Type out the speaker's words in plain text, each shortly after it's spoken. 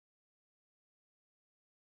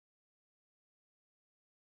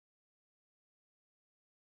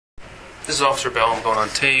This is Officer Bell. I'm going on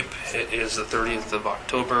tape. It is the 30th of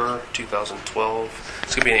October, 2012.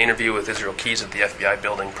 It's going to be an interview with Israel Keys at the FBI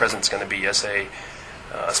building. Present's going to be SA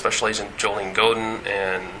Special Agent Jolene Godin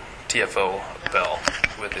and TFO Bell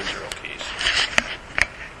with Israel Keys.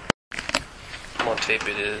 I'm on tape.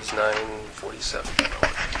 It is 9:47.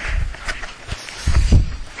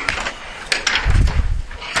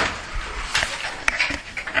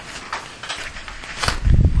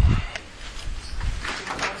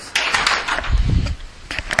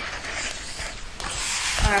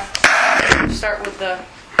 Start with the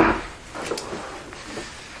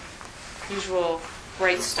usual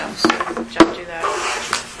rights stuff, so jump through that.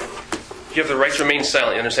 You have the right to remain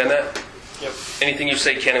silent. You understand that? Yep. Anything you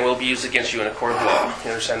say can and will be used against you in a court of law.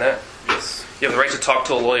 You understand that? Yes. You have the right to talk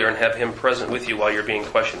to a lawyer and have him present with you while you're being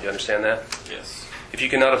questioned. You understand that? Yes. If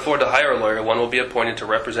you cannot afford to hire a lawyer, one will be appointed to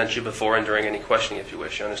represent you before and during any questioning if you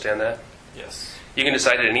wish. You understand that? Yes. You can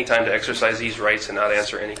decide at any time to exercise these rights and not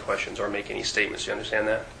answer any questions or make any statements. You understand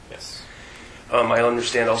that? Yes. I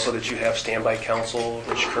understand also that you have standby counsel,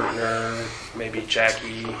 Rich Kurtner, maybe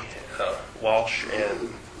Jackie Walsh,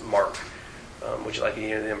 and Mark. Would you like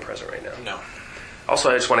any of them present right now? No. Also,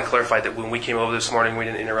 I just want to clarify that when we came over this morning, we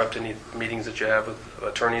didn't interrupt any meetings that you have with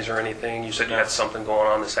attorneys or anything. You said you had something going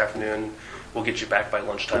on this afternoon. We'll get you back by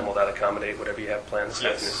lunchtime. Will that accommodate whatever you have planned this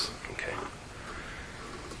afternoon?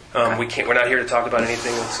 Okay. We're not here to talk about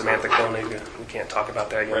anything with Samantha Koenig. We can't talk about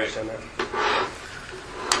that. You understand that?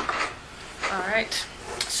 All right.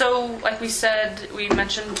 So, like we said, we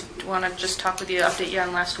mentioned, want to just talk with you, update you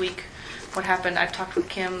on last week, what happened. I've talked with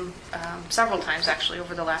Kim several times, actually,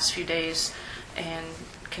 over the last few days, and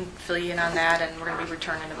can fill you in on that, and we're going to be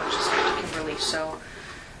returning a bunch of stuff to Kimberly. So,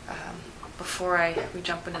 before we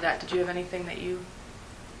jump into that, did you have anything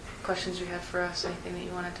questions you had for us, anything that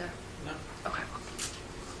you wanted to? No. Okay.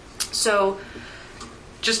 So,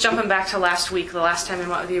 just jumping back to last week, the last time we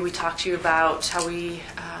met with you, we talked to you about how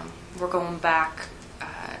we're going back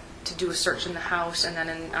to do a search in the house and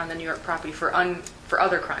then on the New York property for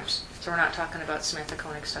other crimes. So we're not talking about Samantha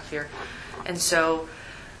Koenig stuff here. And so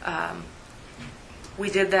we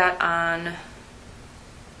did that on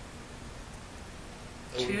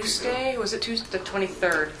Tuesday. Was it Tuesday? The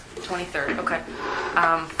 23rd. 23rd. Okay.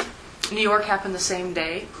 New York happened the same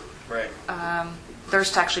day. Right.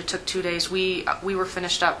 Thirst actually took 2 days. We were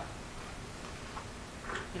finished up.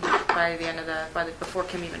 By the end of before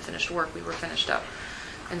Kim even finished work, we were finished up,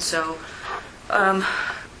 and so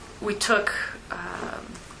we took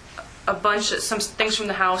some things from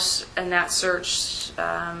the house and that search,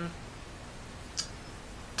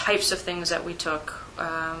 types of things that we took,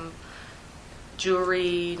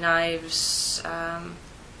 jewelry, knives,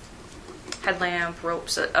 headlamp,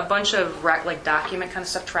 ropes, a bunch of document kind of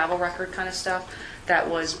stuff, travel record kind of stuff that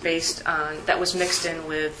was mixed in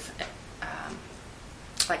with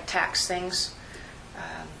like tax things,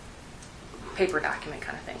 paper document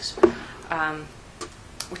kind of things.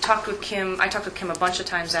 We talked with Kim. I talked with Kim a bunch of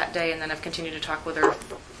times that day, and then I've continued to talk with her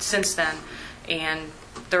since then. And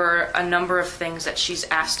there are a number of things that she's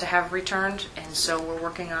asked to have returned, and so we're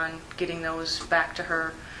working on getting those back to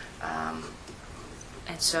her. And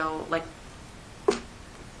so, like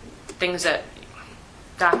things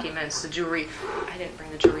documents, the jewelry. I didn't bring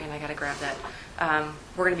the jewelry, and I got to grab that.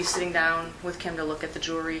 We're going to be sitting down with Kim to look at the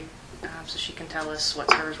jewelry so she can tell us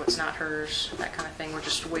what's hers, what's not hers, that kind of thing. We're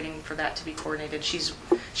just waiting for that to be coordinated. She's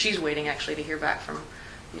waiting, actually, to hear back from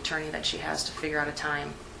the attorney that she has to figure out a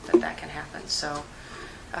time that can happen. So,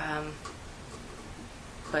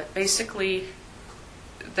 but basically,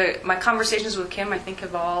 my conversations with Kim, I think,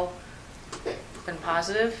 have all been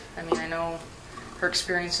positive. I mean, I know her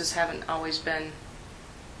experiences haven't always been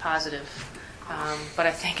positive. But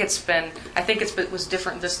I think it was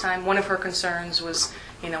different this time. One of her concerns was,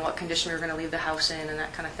 what condition we were going to leave the house in and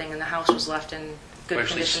that kind of thing. And the house was left in good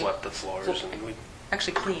condition. We actually swept the floors. And we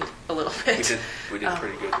actually cleaned a little bit. We did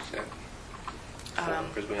pretty good.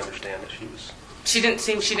 Because we understand that she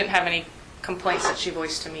didn't have any complaints that she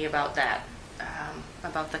voiced to me about that,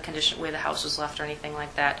 about the condition, way the house was left or anything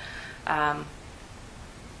like that. And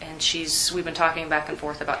we've been talking back and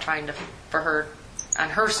forth about trying for her,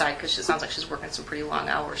 on her side, because it sounds like she's working some pretty long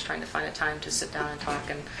hours trying to find a time to sit down and talk.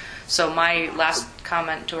 And so my last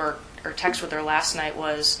comment to her, or text with her last night,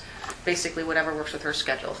 was basically whatever works with her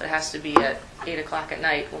schedule. If it has to be at 8 o'clock at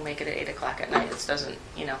night, we'll make it at 8 o'clock at night. It doesn't,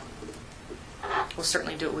 we'll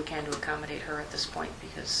certainly do what we can to accommodate her at this point,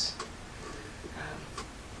 because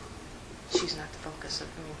she's not the focus of,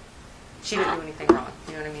 she didn't do anything wrong.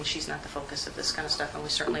 You know what I mean? She's not the focus of this kind of stuff, and we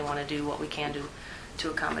certainly want to do what we can to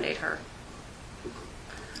accommodate her.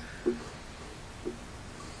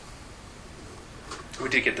 We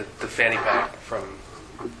did get the fanny pack from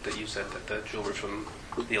that you said that the jewelry from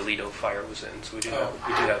the Alito fire was in, so we do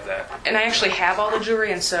have that. And I actually have all the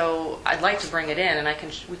jewelry, and so I'd like to bring it in,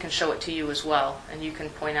 and we can show it to you as well, and you can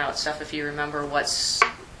point out stuff if you remember what's.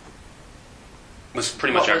 Was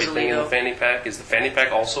pretty much What was everything in the Alito? fanny pack? Is the fanny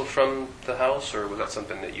pack also from the house, or was that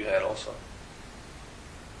something that you had also?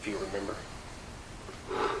 If you remember.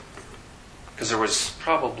 Because there was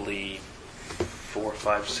probably 4,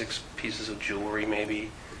 5, 6 pieces of jewelry,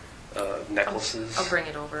 maybe necklaces. I'll bring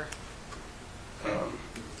it over. I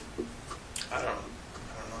don't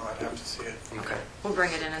know. I'd have to see it. Okay. We'll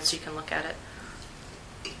bring it in and so you can look at it.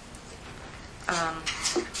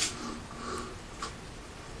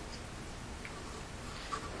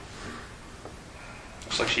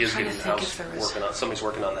 Looks like she is Trying getting to the think house if there was- working on. Somebody's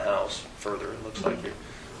working on the house further. It looks like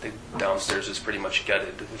the downstairs is pretty much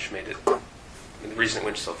gutted, which made it. I mean, the reason it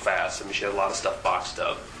went so fast. I mean, she had a lot of stuff boxed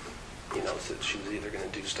up. You know, so she was either going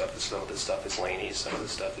to do stuff. Some of this stuff is Laney's. Some of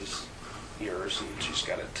this stuff is yours, and she's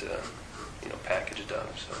got it, packaged up.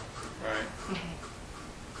 So. Right.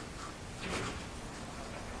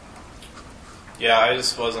 Yeah, I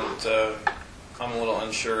just wasn't. I'm a little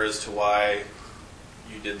unsure as to why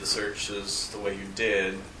you did the searches the way you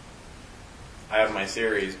did. I have my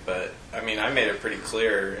theories, but I mean, I made it pretty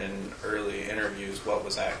clear in early interviews what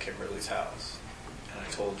was at Kimberly's house, and I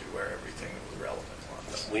told you where everything that was relevant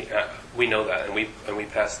was. We know that, and we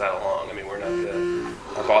pass that along. I mean, we're not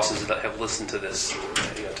our bosses that have listened to this,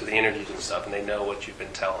 to the interviews and stuff, and they know what you've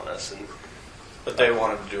been telling us. And But they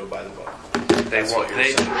wanted to do it by the book.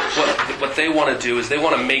 What they want to do is they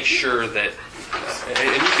want to make sure that,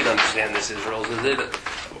 and you can understand this, Israel, is that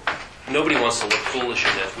nobody wants to look foolish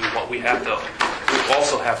in this. We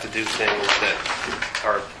also have to do things that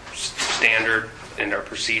are standard in our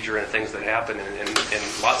procedure and things that happen in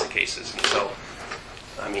lots of cases. And so,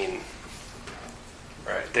 I mean,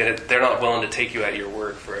 Right. they're not willing to take you at your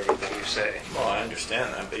word for everything you say. Well, I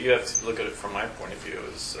understand that, but you have to look at it from my point of view.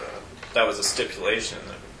 That was a stipulation in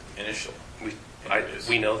the initial.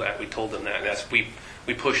 We know that. We told them that. And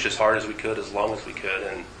we pushed as hard as we could, as long as we could.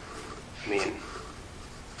 And I mean,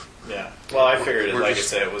 yeah. Well, I figured, I just-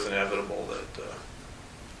 say, it was inevitable that.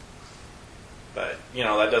 But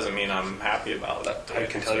that doesn't mean I'm happy about it. I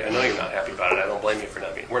can tell you, I know you're not happy about it. I don't blame you for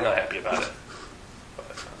not being. We're not happy about it. But,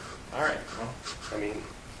 All right. Well, I mean,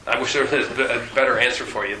 I wish there was a better answer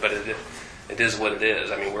for you, but it is what it is.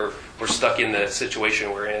 I mean, we're stuck in the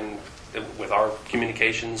situation we're in with our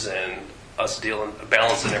communications and us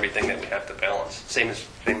balancing everything that we have to balance. Same as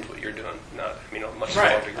what you're doing. Not, much smaller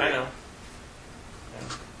right. degree. I know.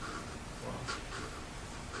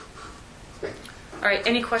 All right.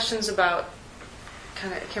 Any questions about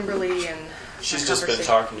kind of Kimberly and She's my just been conversation?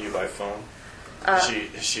 talking to you by phone. Has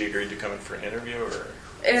she agreed to come in for an interview, or?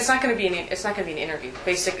 And it's not going to be an interview.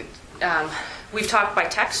 Basically, we've talked by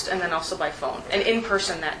text and then also by phone and in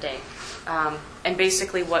person that day. And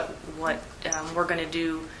basically, what we're going to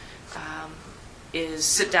do is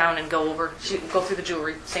sit down and go through the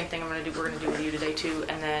jewelry. Same thing we're going to do with you today too.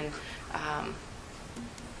 And then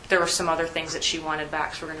there were some other things that she wanted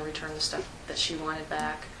back, so we're going to return the stuff that she wanted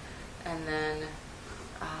back. And then.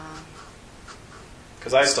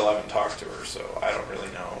 Because I still haven't talked to her, so I don't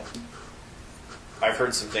really know. I've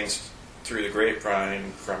heard some things through the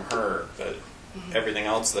grapevine from her, but everything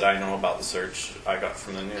else that I know about the search, I got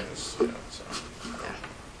from the news. So. Yeah,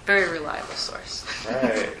 very reliable source.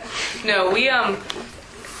 Right. No, we've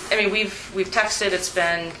texted. It's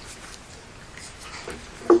been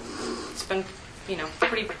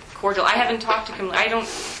pretty cordial. I haven't talked to Kimberly.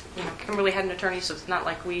 Kimberly had an attorney, so it's not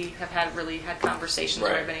like we have really had conversations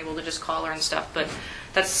where Right. I've been able to just call her and stuff. But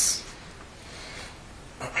that's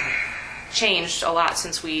changed a lot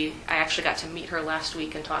since I actually got to meet her last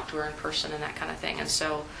week and talk to her in person and that kind of thing. And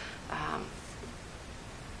so,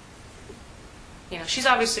 she's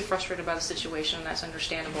obviously frustrated by the situation, and that's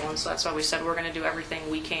understandable. And so that's why we said we're going to do everything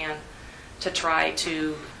we can to try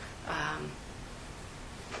to All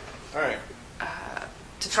right.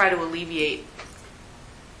 to alleviate,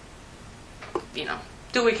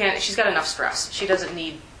 do what we can. She's got enough stress. She doesn't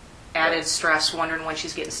need added stress, wondering when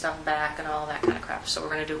she's getting stuff back and all that kind of crap. So we're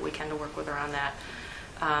going to do what we can to work with her on that.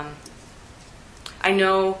 I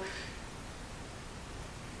know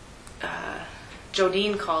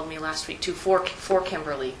Jodine called me last week too for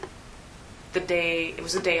Kimberly. It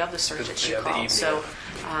was the day of the search that she Yeah, the called. evening. So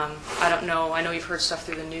I don't know. I know you've heard stuff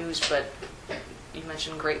through the news, but you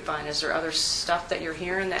mentioned grapevine. Is there other stuff that you're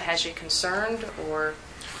hearing that has you concerned, or?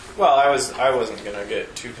 Well, I wasn't going to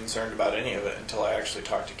get too concerned about any of it until I actually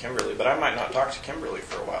talked to Kimberly. But I might not talk to Kimberly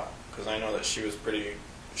for a while, because I know that she was pretty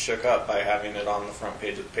shook up by having it on the front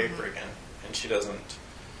page of the paper again. and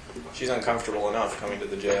she's uncomfortable enough coming to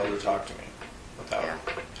the jail to talk to me without Yeah.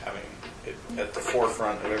 having it at the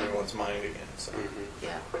forefront of everyone's mind again. So.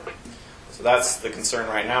 Yeah. So that's the concern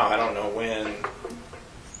right now. I don't know when,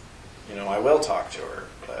 I will talk to her,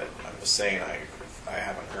 but I'm just saying I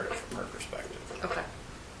haven't heard it from her perspective. Okay.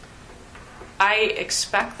 I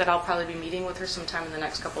expect that I'll probably be meeting with her sometime in the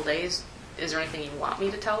next couple days. Is there anything you want me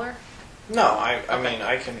to tell her? No, I mean,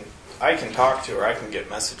 I can talk to her. I can get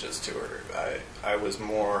messages to her. I was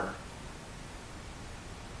more.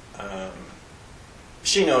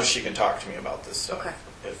 She knows she can talk to me about this stuff Okay.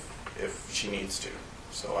 if she needs to.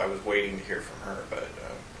 So I was waiting to hear from her, but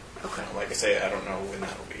Okay. like I say, I don't know when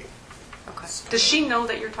that'll be. Okay. Does she know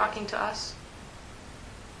that you're talking to us?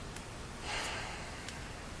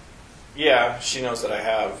 Yeah, she knows that I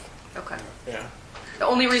have. Okay. Yeah. The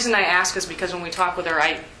only reason I ask is because when we talk with her,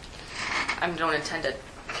 I don't intend to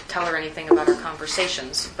tell her anything about our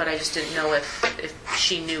conversations, but I just didn't know if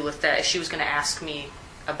she knew if she was going to ask me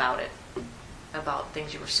about it, about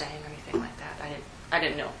things you were saying or anything like that. I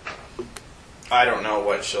didn't know. I don't know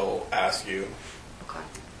what she'll ask you Okay.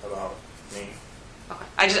 about me. Okay.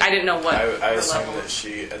 I didn't know what I her assume level. that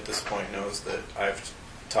she, at this point, knows that I've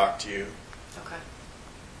talked to you. Okay.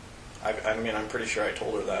 I mean, I'm pretty sure I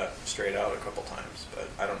told her that straight out a couple times, but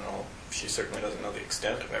I don't know. She certainly doesn't know the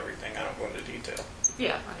extent of everything. I don't go into detail.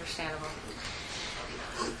 Yeah, understandable.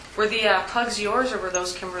 Were the pugs yours or were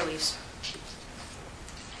those Kimberly's?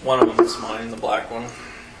 One of them is mine, the black one.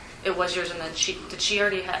 It was yours, and then did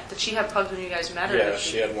she have pugs when you guys met? Or Yeah, did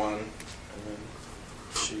she had one, and then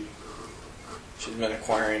she's been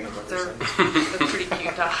acquiring them ever They're, since. they're pretty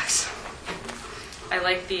cute dogs. I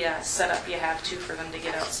like the setup you have too for them to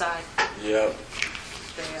get outside. Yep.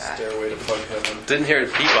 They, Stairway to Pug Heaven. Didn't hear a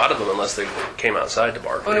peep out of them unless they came outside to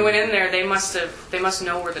bark. when we went in there, they must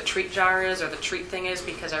know where the treat jar is or the treat thing is,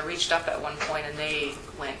 because I reached up at one point and they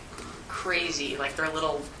went crazy, like their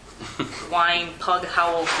little whine pug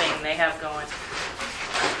howl thing they have going.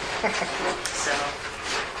 So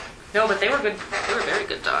no, but they were good. They were very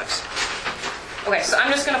good dogs. Okay, so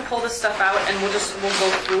I'm just gonna pull this stuff out and we'll go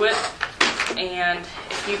through it, and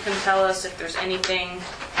if you can tell us if there's anything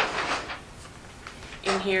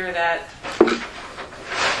in here that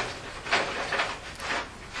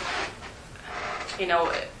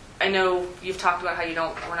I know you've talked about how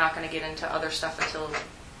we're not going to get into other stuff until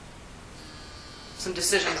some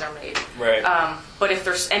decisions are made. Right. But if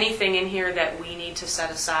there's anything in here that we need to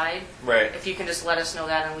set aside, Right. if you can just let us know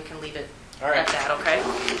that and we can leave it All right. at that, okay?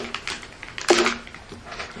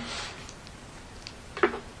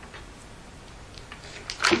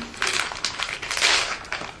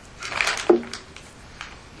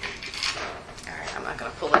 Alright, I'm not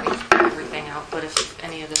going to pull everything out, but if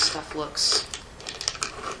any of this stuff looks...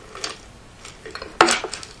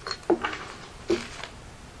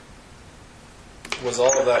 Was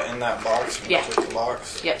all of that in that box when Yeah. you took the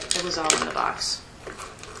box? Yep, it was all in the box.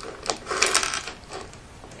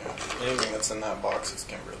 Yeah. Anything that's in that box is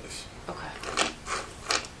Kimberly's. Okay.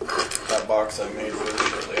 That box I made for her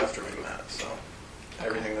shortly after we met, so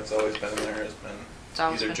everything that's always been in there has been It's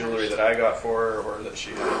always either been jewelry hers. that I got for her or that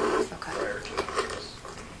she had Okay. prior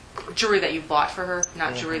to. Jewelry that you bought for her,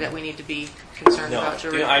 not jewelry that we need to be concerned No, about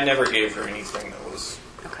jewelry. I never gave her anything that was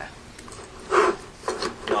Okay.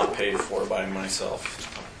 not paid for by myself.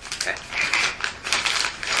 Okay.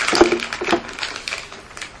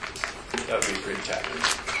 That would be pretty tacky.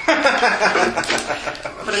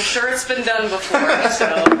 But I'm sure it's been done before, so.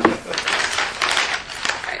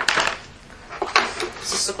 Alright.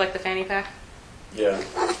 Does this look like the fanny pack? Yeah,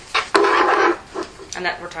 And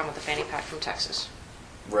that we're talking about the fanny pack from Texas,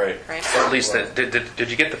 right. right? Or at least, did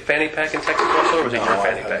you get the fanny pack in Texas also, or was it No, your I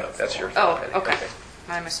fanny had pack? that That's for your a fanny Oh, pack. okay.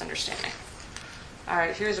 My misunderstanding.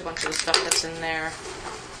 Alright, here's a bunch of the stuff that's in there.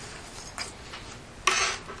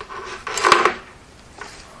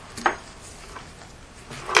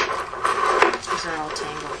 These are all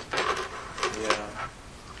tangled. Yeah.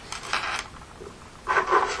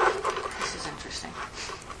 This is interesting.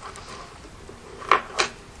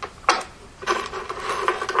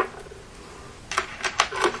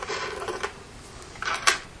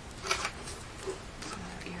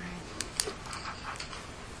 Earring.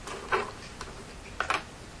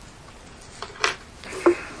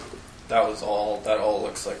 That all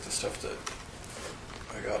looks like the stuff that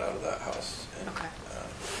I got out of that house. And, Okay.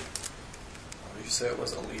 what did you say it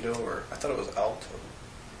was, Alito, or I thought it was Alto?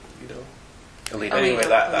 Alito? Elite. Anyway, Alito.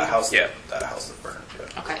 that house, Yeah. that house that burned.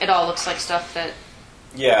 Yeah. Okay, it all looks like stuff that.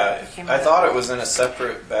 Yeah, Came I out. thought it was in a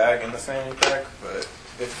separate bag in the fanny pack, but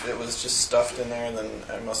if it was just stuffed in there, then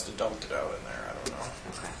I must have dumped it out in there. I don't know.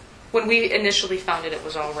 Okay. When we initially found it, it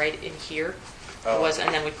was all right in here. Oh. It was,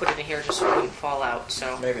 and then we put it in here just so it wouldn't fall out.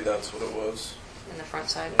 So Maybe that's what it was. in the front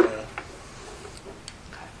side. Yeah. Okay.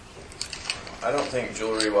 I don't think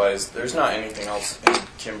jewelry-wise, there's not anything else in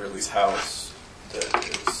Kimberly's house that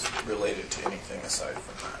is related to anything aside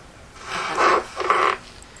from that.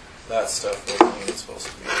 That stuff wasn't even supposed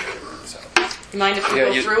to be in Kimberly's house. You mind if we Yeah,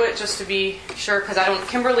 go through it just to be sure? Because I don't.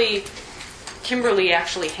 Kimberly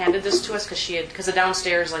actually handed this to us because the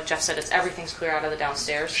downstairs, like Jeff said, everything's clear out of the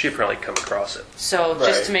downstairs. She apparently come across it. So Right.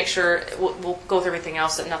 just to make sure, we'll go through everything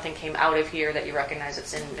else that nothing came out of here that you recognize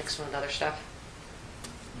it's in mixed with other stuff.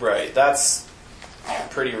 Right, that's a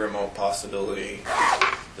pretty remote possibility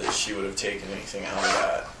that she would have taken anything out of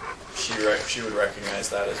that. She would recognize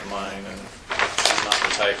that as mine, and she's not the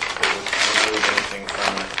type that would remove anything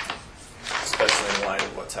from it, especially in light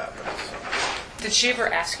of what's happened. So. Did she ever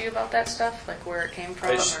ask you about that stuff, like where it came from?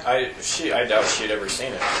 I or- doubt she'd ever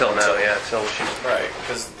seen it. Till now, yeah. Till she Right,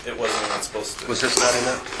 because it wasn't even supposed to. was this not in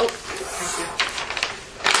that? Oh, thank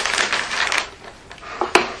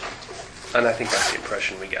you. And I think that's the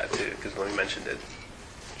impression we got too, because when we mentioned it,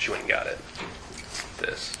 she went and got it.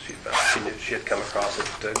 This she knew she had come across it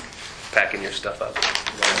to packing your stuff up.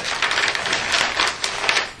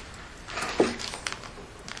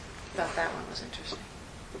 Thought that one was interesting.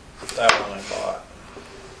 That one I bought.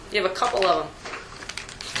 You have a couple of them.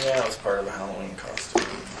 Yeah, it was part of a Halloween costume.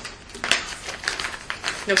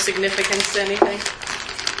 No significance to anything?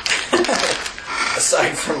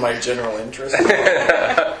 Aside from my general interest. All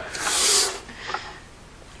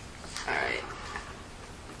right.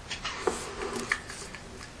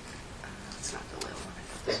 That's not the whale one. I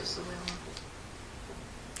thought this was the whale one.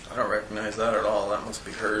 I don't recognize that at all. That must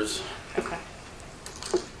be hers. Okay.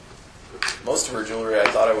 Most of her jewelry I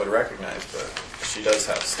thought I would recognize, but she does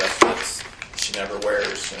have stuff that she never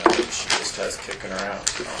wears, that she just has kicking around.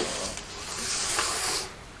 I don't know.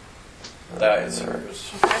 That is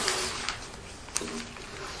hers. Okay.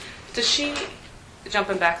 Does she,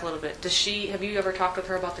 jumping back a little bit, have you ever talked with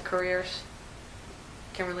her about the couriers?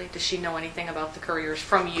 Kimberly, does she know anything about the couriers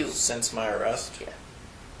from you? Since my arrest? Yeah.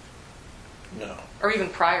 No. Or even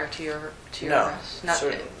prior to your No. arrest? Not,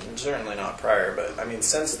 Certainly not prior, but I mean,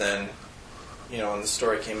 since then, when the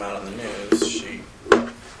story came out on the news,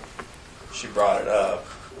 she brought it up,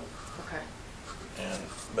 okay.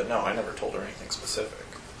 but no, I never told her anything specific.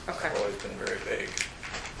 Okay. I've always been very vague.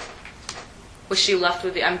 Was she left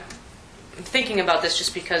with the... I'm thinking about this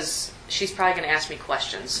just because she's probably going to ask me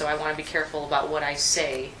questions, so I want to be careful about what I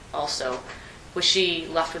say also. Was she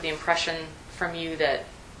left with the impression from you that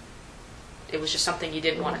it was just something you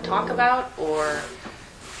didn't want to talk about, or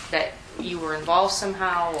that you were involved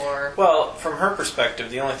somehow, or... Well, from her perspective,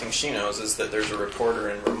 the only thing she knows is that there's a reporter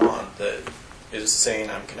in Vermont that is saying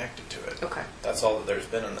I'm connected to it. Okay. That's all that there's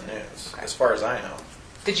been in the news, Okay. as far as I know.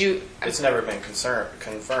 Did you... It's never been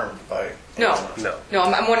confirmed by No. anyone. No.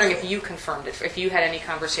 I'm wondering if you confirmed it, if you had any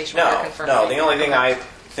conversation with her No, confirming no. it. The only thing I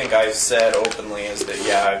think I've said openly is that,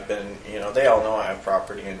 I've been, they all know I have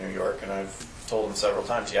property in New York, and I've told them several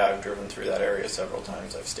times, I've driven through that area several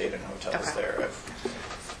times. I've stayed in hotels Okay. there. Okay.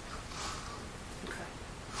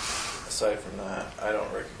 Aside from that, I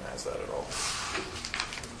don't recognize that at all.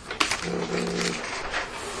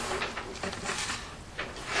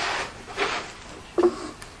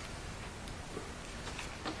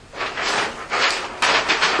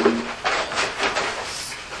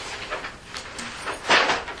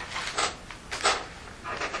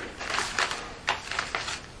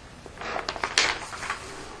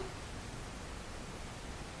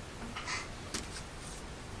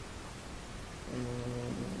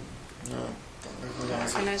 No, don't recognize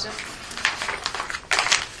it. Recognize it?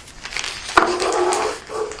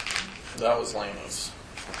 That was Laney's.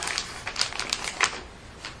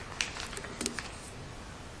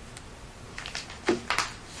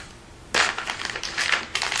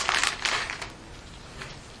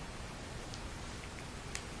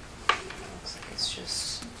 Looks like it's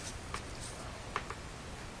just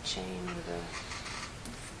chain with a...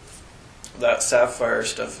 That sapphire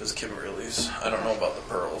stuff is Kimberly's. I don't know about the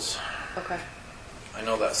pearls. Okay. I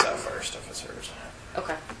know that sapphire stuff is hers.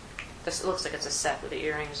 Okay. This looks like it's a set with the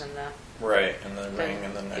earrings and the... Right, and the ring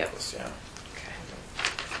and the Yep. necklace, yeah. Okay.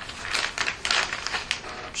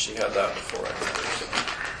 She had that before I met her.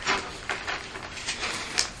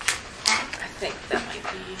 I think that might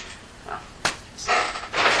be... Well,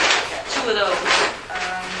 two of those.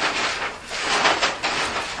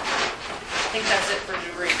 I think that's it for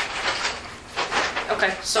jewelry.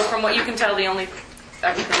 Okay, so from what you can tell,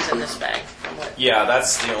 everything's in this bag. Yeah,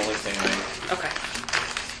 that's the only thing Okay.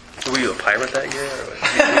 Were you a pirate that year? Or what?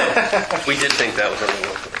 We did think that was a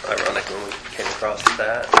little ironic when we came across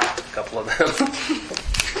that, a couple of them.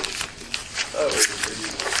 That was a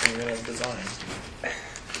pretty innovative design.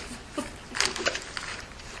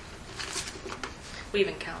 We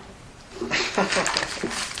even counted.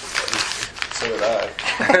 So did I.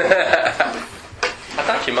 I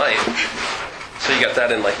thought you might. So you got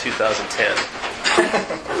that in like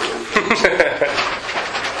 2010.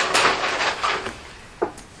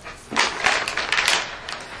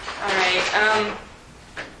 All right.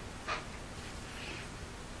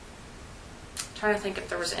 Trying to think if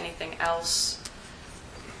there was anything else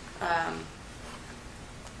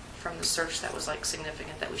from the search that was like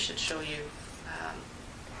significant that we should show you.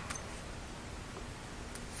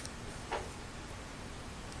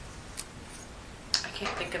 I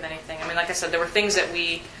can't think of anything. I mean, like I said, there were things that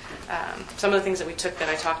we, some of the things that we took that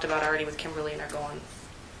I talked about already with Kimberly and are going,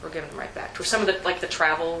 we're giving them right back to her. Some of the, like the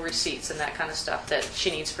travel receipts and that kind of stuff that she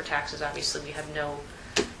needs for taxes, obviously we have no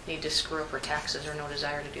need to screw up her taxes or no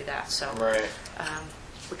desire to do that. So Right.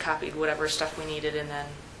 we copied whatever stuff we needed and then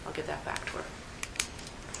I'll get that back to her.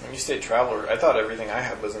 When you say traveler, I thought everything I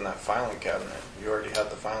had was in that filing cabinet. You already had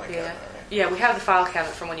the filing Yeah. cabinet, right? Yeah, we have the file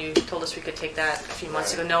cabinet from when you told us we could take that a few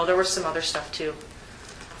months Right. ago. No, there was some other stuff too.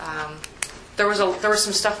 There was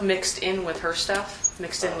some stuff mixed in with her stuff,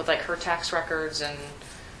 mixed in with like her tax records and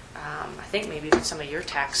I think maybe even some of your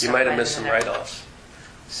tax You stuff might have might missed been some in there. write-offs. Yeah,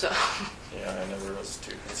 So, I never was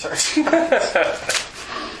too concerned.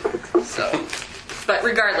 So, but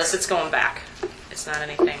regardless, it's going back. It's not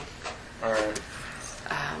anything. All right.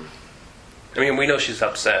 I mean, we know she's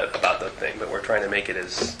upset about the thing, but we're trying to make it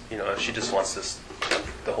as, you know, she just wants this,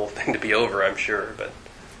 the whole thing to be over, I'm sure, but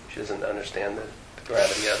she doesn't understand the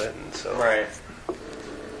gravity of it, and so. Right.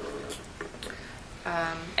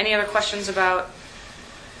 Any other questions about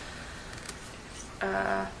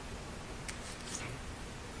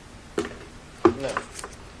No.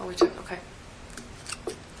 what we took? Okay.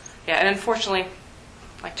 Yeah, and unfortunately,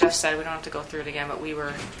 like Jeff said, we don't have to go through it again, but we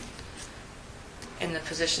were in the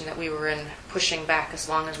position that we were in, pushing back as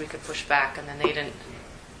long as we could push back, and then they didn't.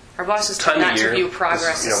 Our bosses Time tend of not to year, view this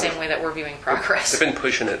progress is, the you know, same way that we're viewing progress. They've been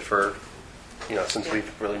pushing it for, you know, since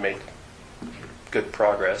we've really made good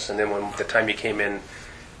progress. And then when the time you came in,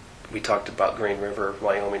 we talked about Green River,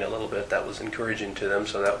 Wyoming a little bit. That was encouraging to them,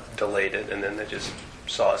 so that delayed it. And then they just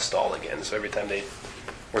saw us stall again. So every time they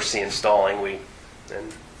were seeing stalling, we've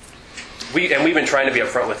been trying to be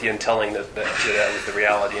upfront with you and telling that was the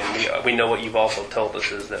reality. And we know what you've also told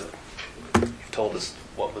us is that you've told us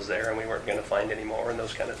what was there, and we weren't going to find any more and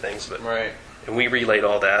those kind of things. But Right. and we relayed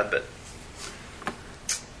all that, but.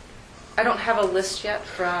 I don't have a list yet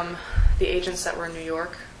from the agents that were in New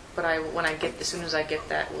York, but as soon as I get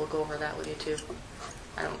that, we'll go over that with you too.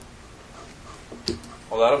 I don't.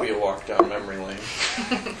 Well, that'll be a walk down memory lane.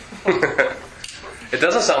 It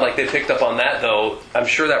doesn't sound like they picked up on that, though. I'm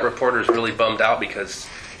sure that reporter's really bummed out because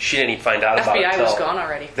she didn't even find out about it. FBI was gone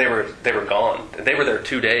already. They were gone. They were there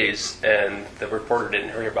 2 days, and the reporter didn't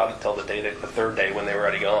hear about it until the third day when they were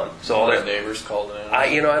already gone. So all Their their neighbors called in. I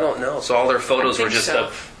don't know. So all their photos I were think just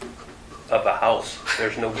so. of a house.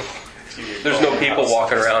 There's no There's people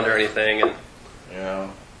walking around or anything, and Yeah.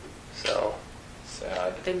 so.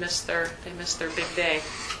 Sad. They missed their big day.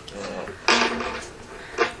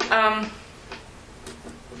 Yeah.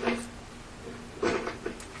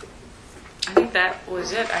 I think that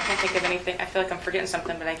was it. I can't think of anything. I feel like I'm forgetting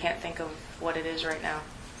something, but I can't think of what it is right now.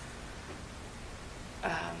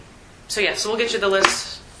 So we'll get you the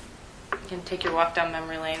list. You can take your walk down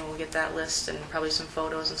memory lane. We'll get that list and probably some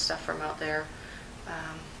photos and stuff from out there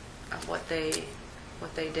of what they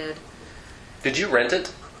did. Did you rent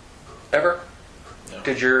it ever? No.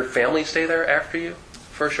 Did your family stay there after you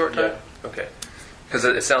for a short time? Yeah. Okay. Because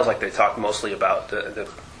it sounds like they talked mostly about the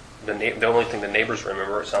only thing the neighbors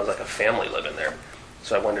remember. It sounds like a family living there.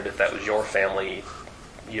 So I wondered if that was your family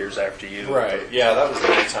years after you. Right. Yeah, that was the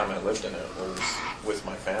only time I lived in it was with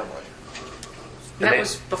my family. And that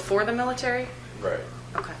was before the military? Right.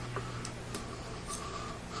 Okay.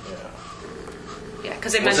 Yeah. Yeah,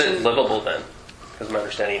 because they Was mentioned... it livable then? Because my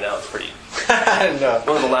understanding now it's pretty. No.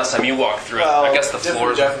 When was the last time you walked through Well, it? I guess the different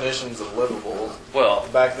floors. definitions of livable. Well,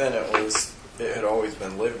 Back then it had always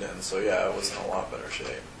been lived in, so yeah, it was in a lot better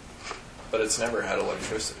shape. But it's never had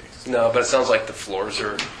electricity. no, but it sounds like the floors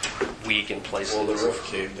are weak in places. Well, the roof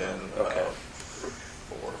caved in about Okay.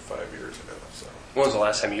 4 or 5 years ago. So, When was the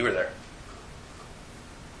last time you were there?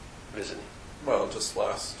 Visiting. well, just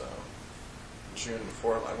last June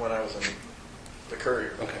before when I was in the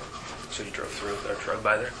Courier. Okay. So you drove through or drove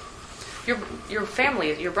by there? Your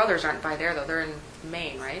family, your brothers aren't by there, though. They're in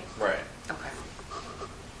Maine, right? Right. Okay.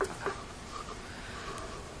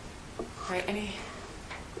 Right, any,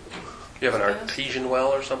 You have an Yes. artesian well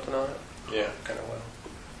or something on it? Yeah. Kind of well.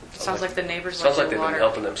 sounds like the neighbors Sounds like like they've your been water.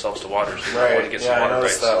 helping themselves to water, so you might want to Right. get Yeah, some I water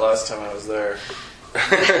noticed rights. that last time I was there.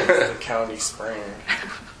 The county spring.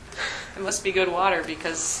 It must be good water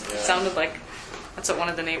because it Yeah. sounded like, that's what one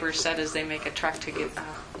of the neighbors said, is they make a trek to get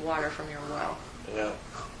water from your well. Yeah.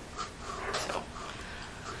 So,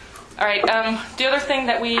 all right. The other thing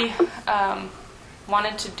that we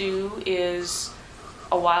wanted to do is,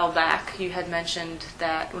 a while back, you had mentioned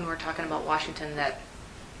that when we were talking about Washington, that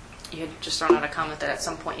you had just thrown out a comment that at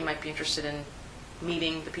some point you might be interested in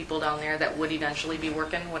meeting the people down there that would eventually be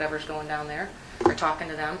working whatever's going down there, or talking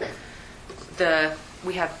to them.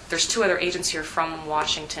 There's 2 other agents here from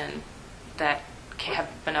Washington that have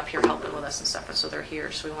been up here helping with us and stuff, and so they're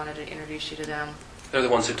here. So we wanted to introduce you to them. They're the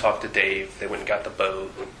ones who talked to Dave. They went and got the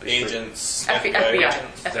boat. Agents. FBI.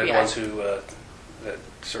 agents. They're the ones who that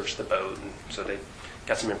searched the boat, and so they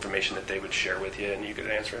got some information that they would share with you, and you could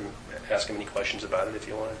ask them any questions about it if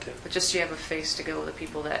you wanted to. But just so you have a face to go with the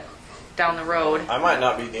people that down the road. I might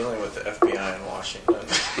not be dealing with the FBI in Washington.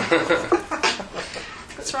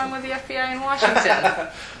 What's wrong with the FBI in Washington?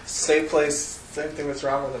 Same thing that's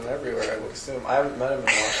wrong with them everywhere, I would assume. I haven't met him in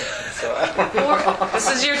Washington, so I don't know. This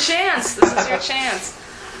is your chance. This is your chance.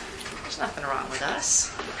 There's nothing wrong with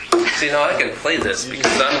us. See, now I can play this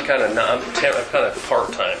because I'm kind of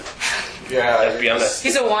part-time. Yeah. FBI.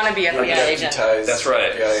 He's a wannabe FBI agent. Deputized That's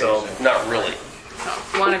right. FBI So agent. not really.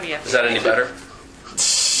 Wannabe FBI. Is that any better?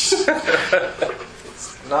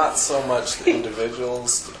 Not so much the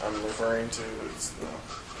individuals I'm referring to. It's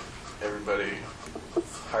everybody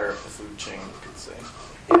higher up the food chain, you could say.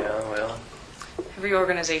 Yeah. Well. Every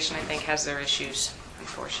organization, I think, has their issues,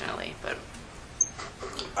 unfortunately. But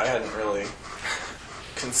I hadn't really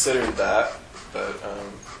considered that, but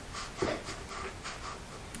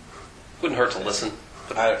Wouldn't hurt to listen.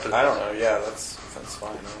 I don't know. Yeah, that's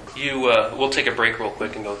fine. We'll take a break real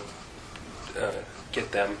quick and go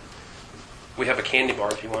get them. We have a candy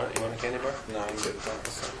bar if you want. You want a candy bar? No, I'm good.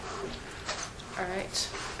 Thanks. all right,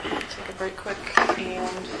 take a break quick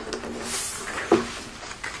and.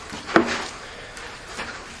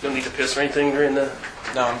 No need to piss or anything during the.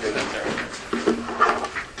 No, I'm good.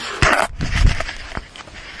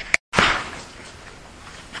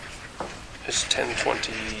 It's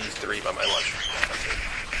 10:23 by my watch.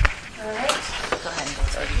 All right. Go ahead and go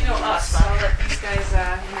through it. You know us, so I'll let these guys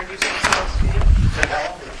introduce themselves to you.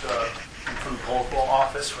 From the Hopewell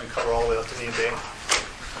office, we cover all the way up to the Bay.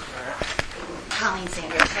 Colleen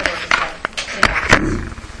Sanders, I work with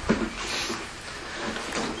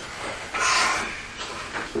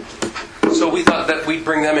her. So we thought that we'd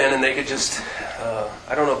bring them in and they could just.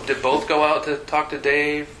 I don't know. Did both go out to talk to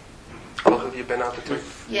Dave? Both of you been out to talk?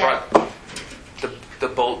 Yeah. The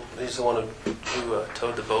boat. He's the one who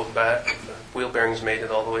towed the boat back. The wheel bearings made it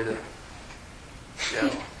all the way to. Yeah.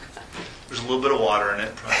 There's a little bit of water in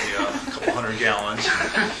it, probably a couple hundred gallons.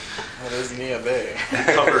 That is Nia Bay.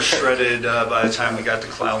 Cover shredded by the time we got to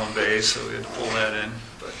Clallam Bay, so we had to pull that in.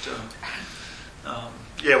 But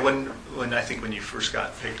yeah, when I think when you first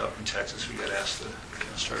got picked up in Texas, we got asked to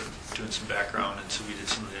start doing some background, and so we did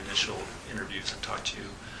some of the initial interviews and talked to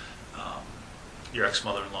your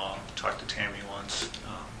ex-mother-in-law, talked to Tammy once,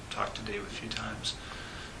 talked to Dave a few times.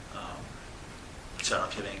 So I don't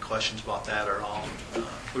know if you have any questions about that or all.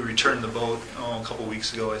 We returned the boat a couple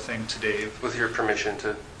weeks ago, I think, to Dave. With your permission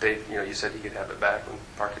to Dave, you said he could have it back and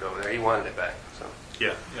park it over there. He wanted it back, so.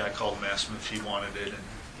 Yeah, I called him, asked him if he wanted it, and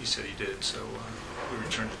he said he did, so we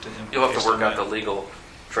returned it to him. You'll have based to work on out the that. legal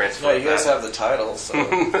transfer. Yeah, of you guys that. have the title, so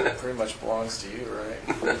it pretty much belongs to you, right?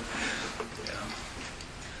 Yeah.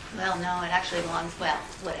 Well, no, it actually belongs, well,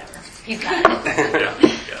 whatever. He's got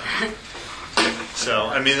it. Yeah. So,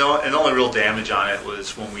 I mean, the only real damage on it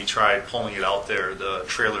was when we tried pulling it out there, the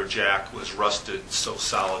trailer jack was rusted so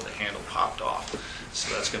solid the handle popped off.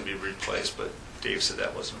 So that's going to be replaced, but Dave said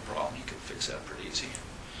that wasn't a problem. He could fix that pretty easy.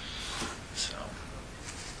 So,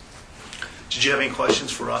 did you have any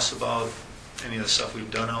questions for us about any of the stuff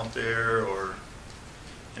we've done out there or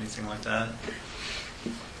anything like that?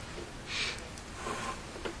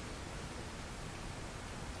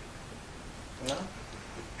 No?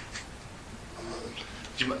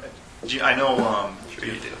 I know Sure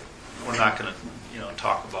you do. we're not going to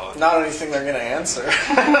talk about. Not anything they're going to answer. I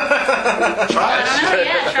don't know,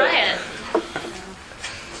 yeah, try it.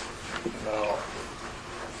 No.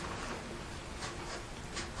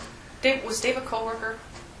 Dave, was Dave a coworker?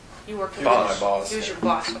 You worked with He him? was my boss, He was yeah. your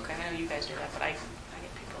boss. Okay, I know you guys do that, but I get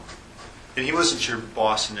people. And he wasn't your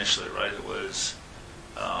boss initially, right? It was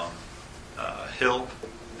Hill.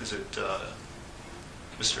 Is it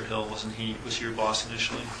Mr. Hill? Was your boss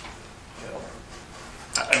initially? Hill.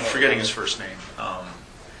 I'm forgetting his first name.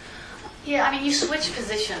 Yeah, I mean, you switched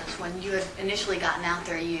positions. When you had initially gotten out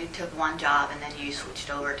there, you took one job and then you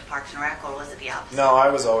switched over to Parks and Rec, or was it the opposite? No, I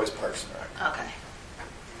was always Parks and Rec. Okay.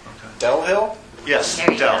 Okay. Del Hill? Yes,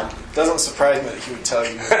 There you Dell. go. Doesn't surprise me that he would tell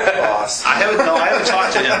you he was the boss. I haven't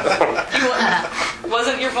talked to him.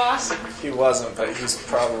 Wasn't your boss? He wasn't, but he's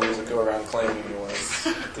probably the go-around claiming he was.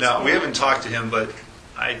 No, we haven't talked to him, but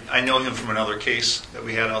I know him from another case that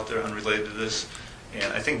we had out there unrelated to this,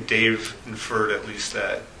 and I think Dave inferred at least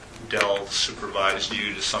that Dell supervised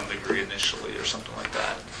you to some degree initially or something like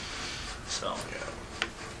that. So,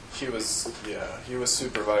 Yeah. He was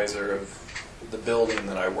supervisor of the building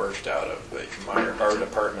that I worked out of, but our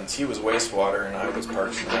departments, he was wastewater and I was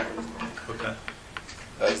Parks and Rec. okay.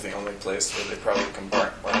 That was the only place where they probably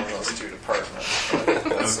combined those two departments.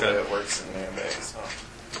 That's the way it works in Neah Bay. So.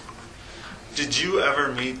 Did you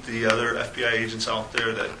ever meet the other FBI agents out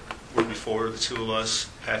there that were before the two of us,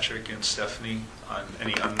 Patrick and Stephanie, on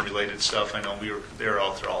any unrelated stuff? I know they were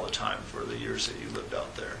out there all the time for the years that you lived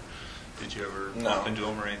out there. Did you ever No. bump into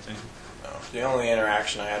them or anything? No. The only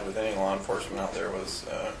interaction I had with any law enforcement out there was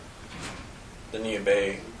the Neah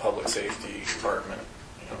Bay Public Safety Department.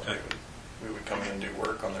 Okay. We would come in and do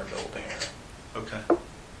work on their building. Okay. Do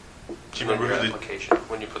you remember remember who your application,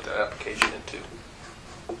 when you put that application into?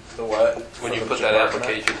 The what? When For you the put that department?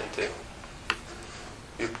 application into?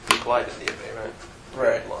 You applied to the DFA, right?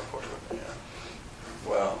 Right. Law enforcement. Yeah.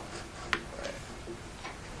 Well, right.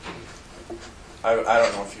 I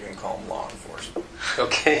don't know if you can call them law enforcement.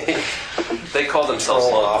 Okay. They call themselves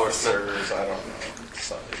Patrol law enforcement. officers, I don't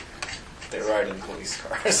know. They ride in police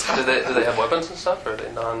cars. Do they have weapons and stuff, or are they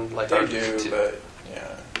like They our- do, but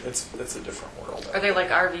yeah, it's a different world. Are they like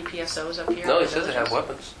RVPSOs up here? No, he says they have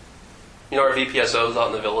weapons. You know our VPSOs out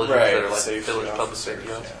in the villages Right, that are like safety village public officers, safety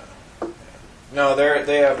guys? yeah. No,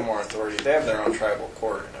 they have more authority. They have their own tribal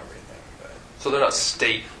court and everything, but So they're not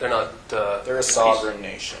state. They're not. they're a sovereign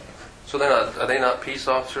nation. So they're not. Are they not peace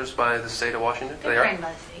officers by the state of Washington? They're They are. trained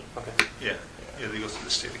by the state. Okay. Yeah, they go through the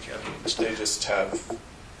state academy. They just have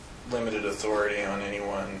limited authority on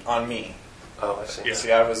on me. Oh, I see. Yeah. See,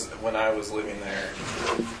 when I was living there,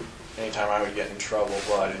 anytime I would get in trouble,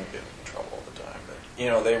 well, I didn't get in trouble all the time,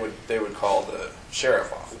 but they would call the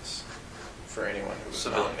sheriff office for anyone who was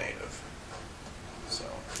Civilian. non-native. So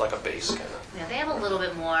Like a base kind of. Yeah, they have a little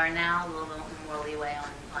bit more now, a little bit more leeway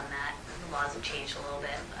on that. The laws have changed a little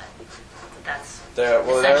bit, but that's that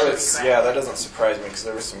essentially was correct. that doesn't surprise me because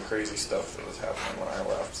there was some crazy stuff that was happening when I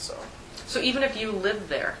left. So So even if you lived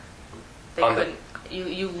there, they On the- couldn't.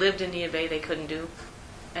 You lived in Neah Bay, they couldn't do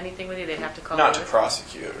anything with you. They'd have to call. not you? to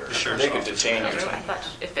prosecute or The sheriff's they could office. detain Oh, you. really? I thought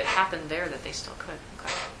if it happened there, that they still could.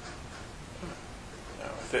 Okay. No,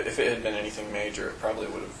 if it had been anything major, it probably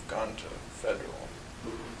would have gone to federal.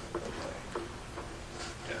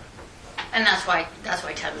 Yeah. And that's why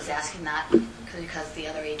Ted was asking that, because the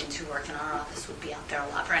other agents who worked in our office would be out there a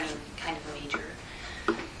lot for any kind of major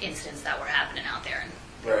incidents that were happening out there, and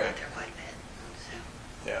they were Right. out there quite a bit.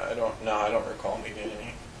 So. Yeah, I don't recall meeting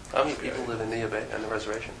any. How many people live in Neah Bay on the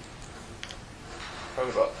reservation?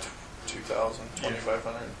 Probably about 2,000,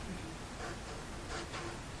 2,500.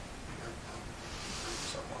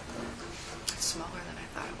 Something like that. It's smaller than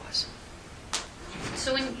I thought it was.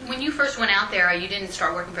 So when you first went out there, you didn't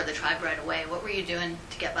start working for the tribe right away. What were you doing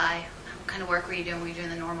to get by? What kind of work were you doing? Were you doing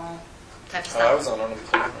the normal type of stuff? I was on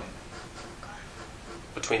unemployment.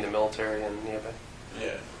 Between the military and Neah Bay?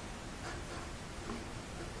 Yeah.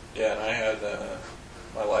 Yeah, and I had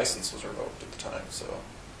my license was revoked at the time, so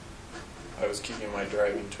I was keeping my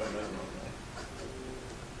driving to a minimum.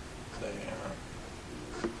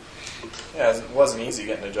 Yeah, it wasn't easy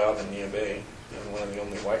getting a job in Neah Bay. Being one of the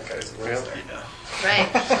only white guys that lives Really? there. Yeah. Right,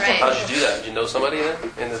 How right. did you do that? Did you know somebody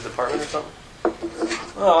in the department or something?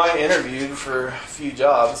 Well, I interviewed for a few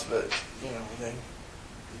jobs, but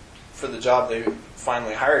for the job they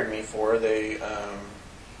finally hired me for, there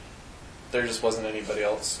just wasn't anybody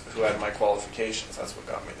else who had my qualifications. That's what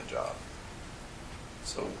got me the job.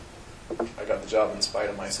 So I got the job in spite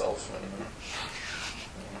of myself, and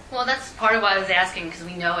Well, that's part of why I was asking, because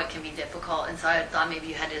we know it can be difficult, and so I thought maybe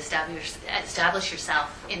you had to establish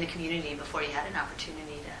yourself in the community before you had an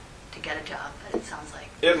opportunity to get a job. But it sounds like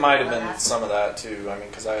it might have all been that. some of that too. I mean,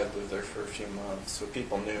 because I had lived there for a few months, so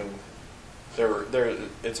people knew.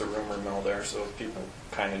 It's a rumor mill there, so people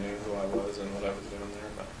kind of knew who I was and what I was doing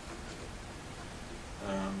there.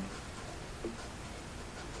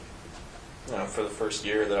 But for the first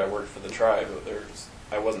year that I worked for the tribe,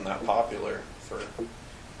 I wasn't that popular for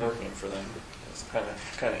working for them. It's kind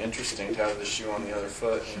of interesting to have the shoe on the other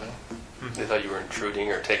foot, They thought you were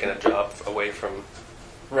intruding or taking a job away from.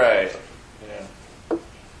 Right.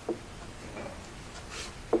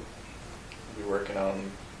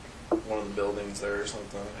 signs there or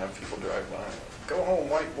something, and have people drive by. Go home,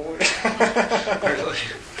 white boy. Really?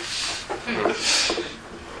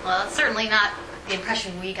 Well, that's certainly not the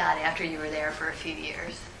impression we got after you were there for a few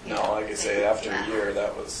years. You No, know, like I say, after a year,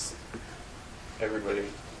 that was everybody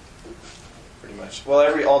pretty much.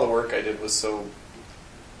 Well, all the work I did was so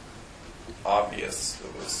obvious.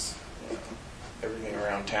 It was, you know, everything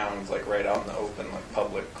around town was like right out in the open, like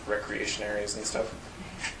public recreation areas and stuff.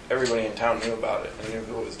 Everybody in town knew about it and knew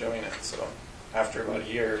who was doing it. So after about a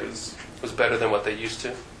year, it Was better than what they were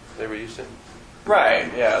used to?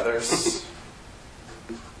 right. Yeah, there's.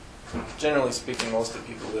 Generally speaking, most of the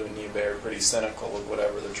people who live in New Bay are pretty cynical of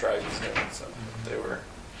whatever the tribe is doing. So they were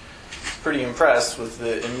pretty impressed with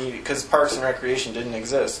the immediate, because Parks and Recreation didn't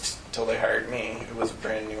exist until they hired me. It was a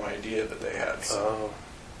brand new idea that they had. So,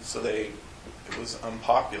 it was an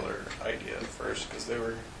unpopular idea at first because they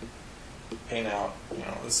were paying out,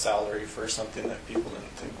 the salary for something that people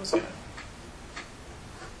didn't think was going to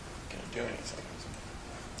do anything.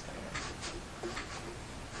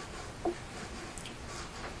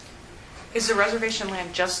 Is the reservation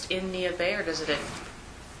land just in Nia Bay, or does it?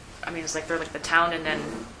 It's like they're like the town and then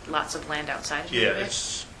lots of land outside of Nia Yeah, Bay?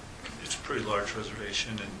 it's a pretty large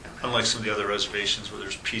reservation, and unlike some of the other reservations where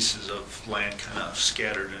there's pieces of land kind of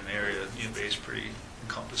scattered in an area, Nia Bay is pretty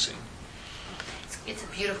encompassing. It's a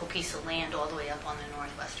beautiful piece of land all the way up on the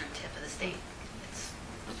northwestern tip of the state. It's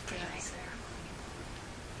pretty nice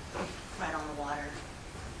there. Right on the water.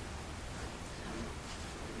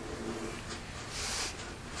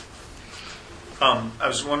 I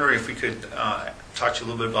was wondering if we could talk to you a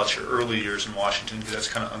little bit about your early years in Washington, because that's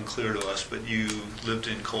kind of unclear to us, but you lived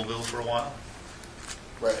in Colville for a while?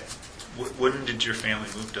 Right. When did your family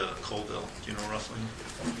move to Colville? Do you know roughly?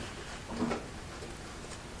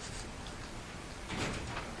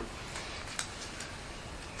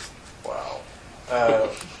 Wow.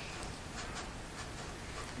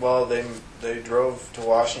 Well, they drove to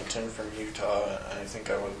Washington from Utah, and I think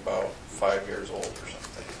I was about 5 years old or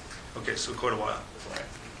something. Okay, so quite a while. Right.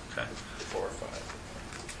 Okay. 4 or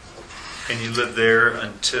 5. And you lived there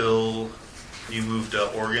until you moved to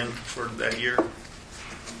Oregon for that year?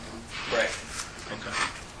 Right. Okay.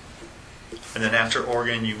 And then after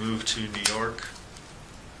Oregon, you moved to New York,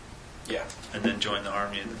 Yeah. and then joined the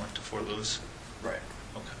Army and went to Fort Lewis? Right.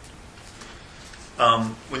 Okay.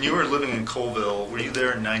 When you were living in Colville, were you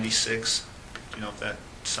there in '96? Do you know if that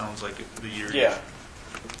sounds like the year? Yeah.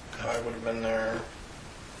 Okay. I would have been there.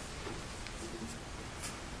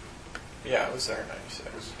 Yeah, I was there in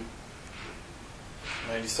 96.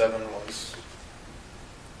 97 was.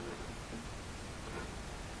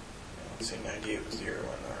 Let's see, 98 was the year I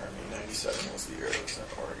went in the Army. 97 was the year I was in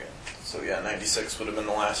Oregon. So yeah, 96 would have been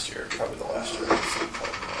the last year, probably the last year I was in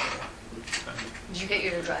Colorado. Okay. Did you get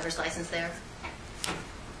your driver's license there?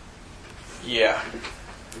 Yeah,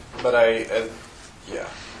 but yeah, I did.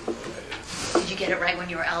 Did you get it right when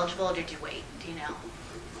you were eligible, or did you wait? Do you know?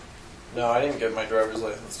 No, I didn't get my driver's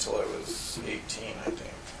license till I was 18, I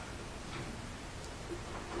think.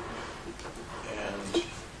 And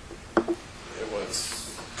it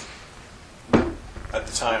was, at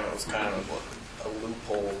the time, it was kind of a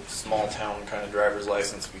loophole, small town kind of driver's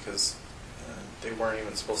license because they weren't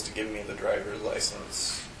even supposed to give me the driver's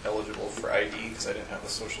license eligible for ID because I didn't have a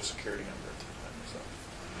social security number at the time. So.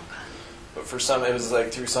 But for some, it was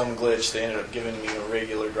like through some glitch, they ended up giving me a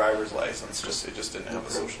regular driver's license. It just didn't have a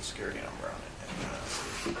social security number on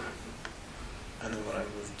it. And then when I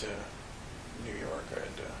moved to New York, I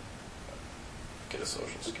had to get a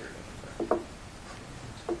social security number.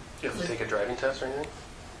 You have to take a driving test or anything?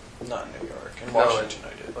 Not in New York. In No, Washington,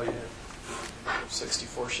 I did. Oh, you did.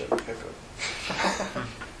 64 Chevy pickup.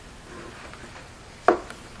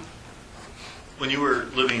 When you were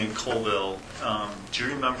living in Colville, do you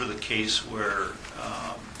remember the case where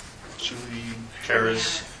Julie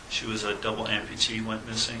Harris, she was a double amputee, went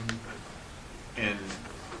missing? And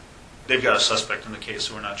they've got a suspect in the case,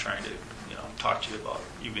 so we're not trying to talk to you about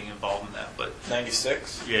you being involved in that. But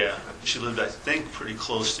 96? yeah, she lived, I think, pretty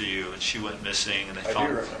close to you, and she went missing. And they I found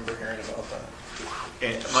do remember hearing about that.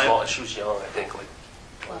 And Small. She was young, I think, like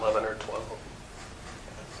 11 or 12.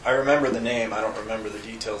 I remember the name. I don't remember the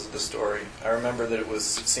details of the story. I remember that it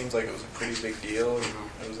seems like it was a pretty big deal.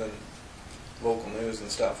 It was in local news and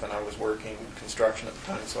stuff, and I was working construction at the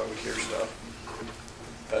time, so I would hear stuff.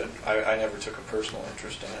 But I never took a personal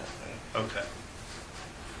interest in it. Okay.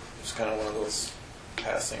 It was kind of one of those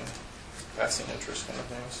passing interest kind of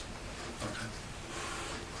things. Okay.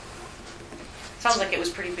 Sounds like it was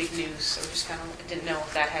pretty big news, so we just kind of didn't know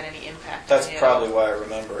if that had any impact. That's on you. probably why I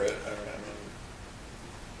remember it.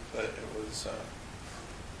 But it was.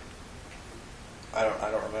 I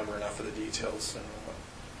don't remember enough of the details to know what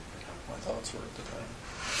my thoughts were at the time.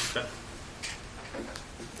 Okay.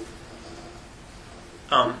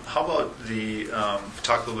 How about the,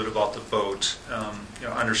 talk a little bit about the boat.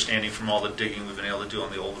 Understanding from all the digging we've been able to do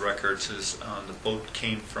on the old records is the boat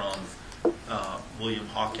came from William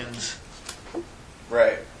Hawkins.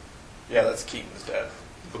 Right. Yeah, that's Keaton's dad.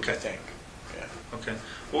 Okay. I think. Yeah. Okay.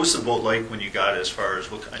 What was the boat like when you got it? As far as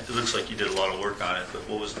what kind, it looks like you did a lot of work on it, but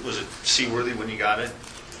was it seaworthy when you got it?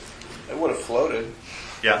 It would have floated.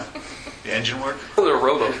 Yeah. The engine work? The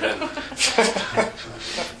rowboat then.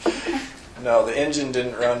 No, the engine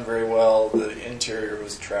didn't run very well. The interior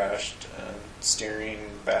was trashed. Steering,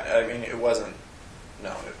 I mean, it wasn't.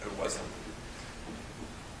 No, it wasn't.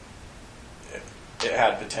 It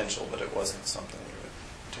had potential, but it wasn't something we would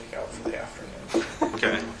take out for the afternoon.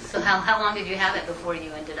 Okay. So how long did you have it before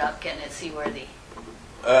you ended up getting it seaworthy?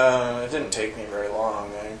 It didn't take me very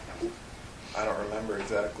long. I don't remember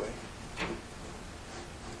exactly.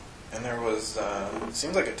 And there was. It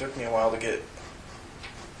seems like it took me a while to get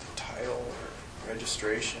the title or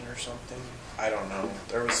registration or something. I don't know.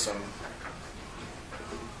 There was some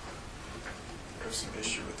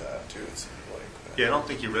issue with that too. It seemed like. But Yeah, I don't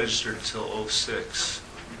think you registered until 06,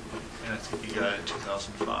 and I think you got it in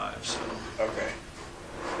 2005. So. Okay.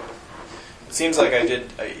 It seems like I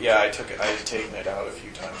did. I took it. I had taken it out a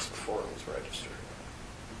few times before it was registered.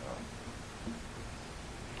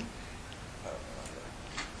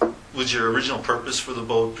 Was your original purpose for the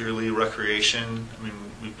boat purely recreation? I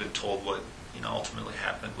mean, we've been told what ultimately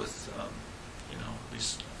happened with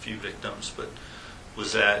these few victims, but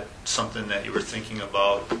was that something that you were thinking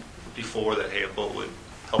about before, that hey, a boat would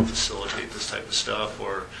help facilitate this type of stuff,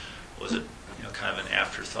 or was it kind of an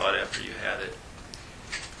afterthought after you had it?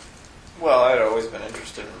 Well, I'd always been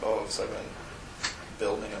interested in boats. I've been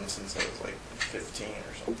building them since I was like 15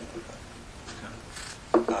 or something like that.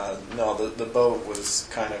 No, the boat was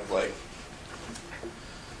kind of like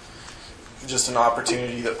just an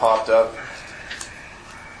opportunity that popped up.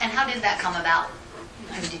 And how did that come about?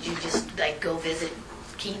 I mean, did you just like go visit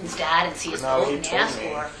Keaton's dad and see his No, boat he and told ask me.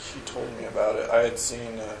 for? He told me about it. I had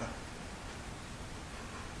seen. I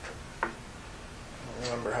don't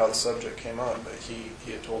remember how the subject came up, but he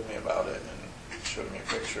had told me about it and showed me a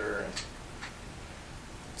picture and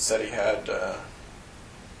said he had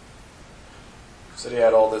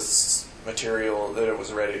all this material, that it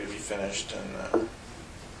was ready to be finished,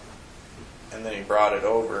 and then he brought it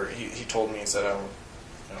over. He told me, he said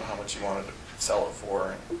how much he wanted to sell it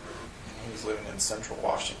for, and he was living in central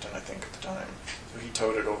Washington, I think, at the time. So he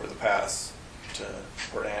towed it over the pass to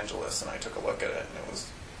Port Angeles, and I took a look at it, and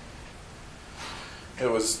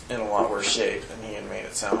it was in a lot worse shape than he had made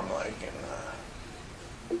it sound like,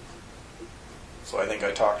 and so I think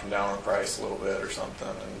I talked him down on the price a little bit or something,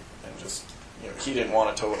 and just, he didn't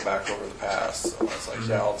want to tow it back over the pass, so I was like,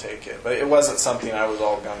 yeah, I'll take it. But it wasn't something I was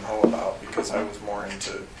all gung-ho about, because I was more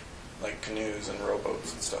into like canoes and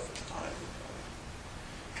rowboats and stuff at the time.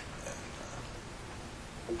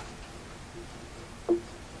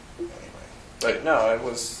 Anyway, but no, it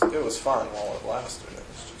was fun while it lasted. It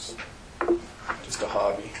was just a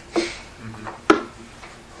hobby.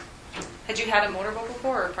 Had you had a motorboat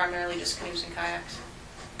before, or primarily just canoes and kayaks?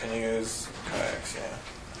 Canoes, kayaks, yeah.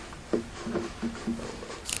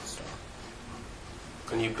 Rowboats and stuff.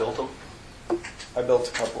 And you built them? I built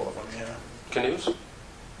a couple of them, yeah. Canoes?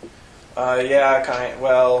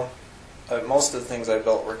 Most of the things I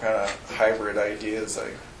built were kind of hybrid ideas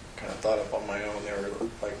I kind of thought up on my own. They were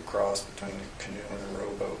like a cross between a canoe and a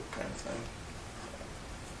rowboat kind of thing.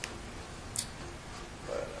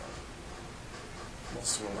 But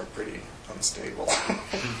most of them were pretty unstable.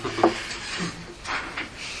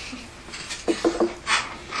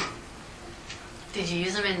 Did you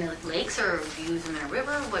use them in the lakes, or did you use them in a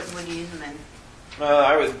river? What would you use them in?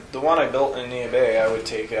 The one I built in Nia Bay, I would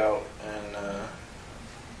take out and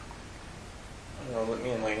me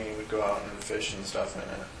and Lainey would go out and fish and stuff in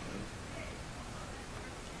it.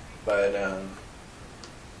 But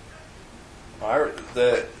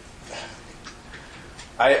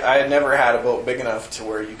I had never had a boat big enough to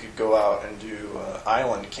where you could go out and do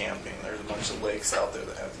island camping. There's a bunch of lakes out there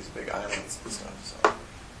that have these big islands and stuff.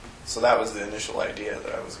 So that was the initial idea,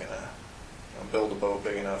 that I was gonna build a boat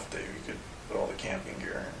big enough that you could put all the camping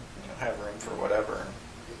gear and have room for whatever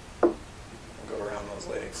and go around those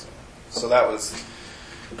lakes. So that was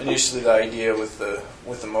initially the idea with the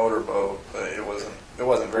motorboat, but it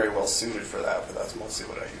wasn't very well suited for that. But that's mostly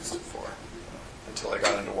what I used it for until I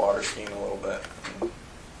got into water skiing a little bit.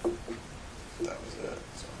 And that was it.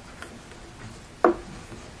 So.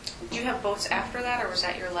 Did you have boats after that, or was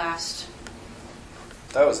that your last?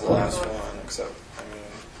 That was the last one, except, I mean,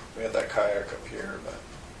 we had that kayak up here, but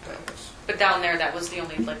that was... But down there, that was the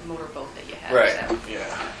only like motorboat that you had. Right, so.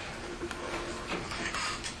 yeah.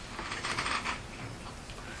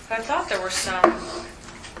 I thought there were some.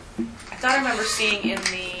 I thought I remember seeing in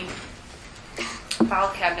the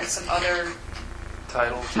file cabinet some other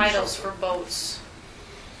titles for boats.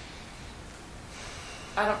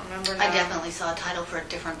 I don't remember now. I definitely saw a title for a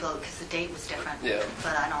different boat because the date was different. Yeah.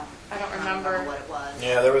 But I don't remember what it was.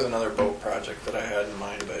 Yeah, there was another boat project that I had in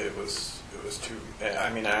mind, but it was too... I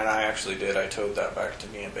mean, and I actually did. I towed that back to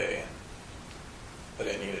Mia Bay, but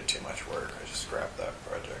it needed too much work. I just scrapped that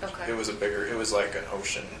project. Okay. It was like an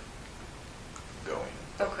ocean going.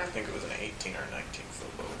 Okay. I think it was an 18 or 19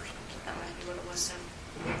 foot boat or something. That might be what it was then.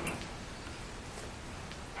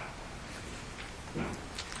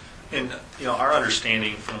 And, you know, our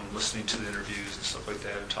understanding from listening to the interviews and stuff like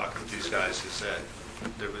that and talking with these guys is that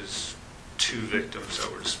there was 2 victims that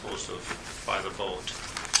were disposed of by the boat.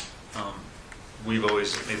 We've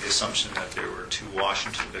always made the assumption that there were 2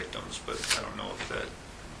 Washington victims, but I don't know if that,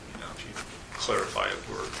 you know, if you clarify if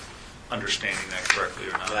we're understanding that correctly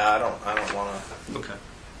or not. Yeah, I don't want to Okay. go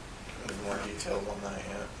into more details on that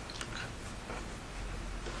yet.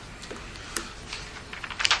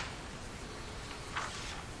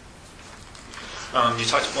 You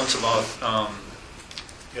talked once about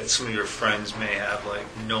that some of your friends may have like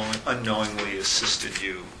unknowingly assisted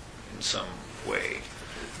you in some way.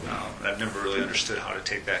 And I've never really understood how to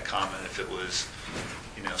take that comment. If it was,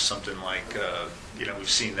 you know, something like, you know, we've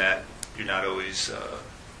seen that you're not always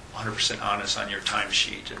 100% honest on your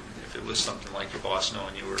timesheet, and if it was something like your boss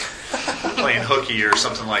knowing you were playing hooky or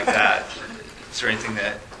something like that, is there anything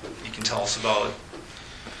that you can tell us about?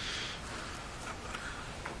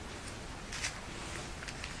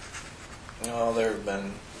 No, there have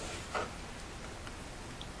been...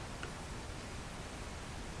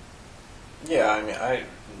 Yeah, I mean,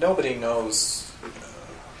 nobody knows...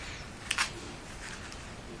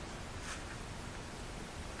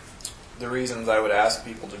 the reasons I would ask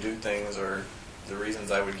people to do things or the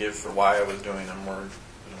reasons I would give for why I was doing them were,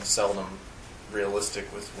 you know, seldom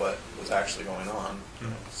realistic with what was actually going on. You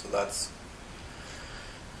know? So that's...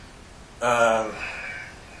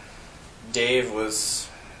 Dave was...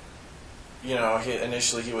 You know,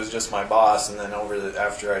 initially he was just my boss, and then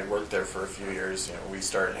after I'd worked there for a few years, you know, we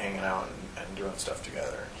started hanging out and doing stuff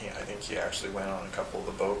together. I think he actually went on a couple of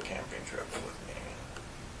the boat camping trips with me.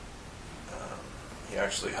 He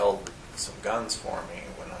actually held some guns for me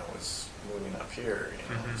when I was moving up here,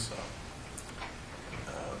 you know. So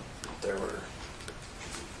there were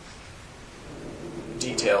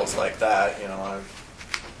details like that, you know.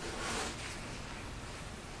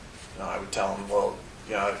 I would tell him, well,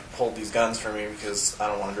 you know, hold these guns for me because I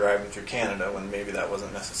don't want to drive them through Canada, when maybe that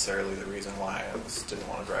wasn't necessarily the reason why I didn't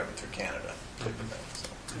want to drive them through Canada. Type of thing, so.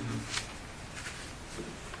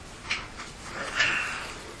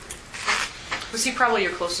 Was he probably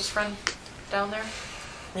your closest friend down there?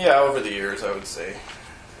 Yeah, over the years, I would say.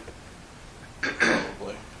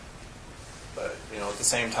 Probably. But, you know, at the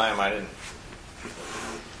same time, I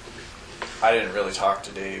didn't really talk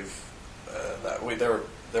to Dave that way.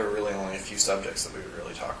 There were really only a few subjects that we would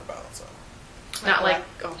really talk about. So. Not like,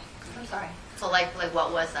 I'm sorry. So like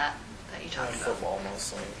what was that you talked about? Football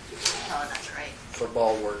mostly. Oh, that's right.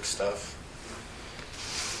 Football, work stuff.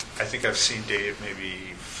 I think I've seen Dave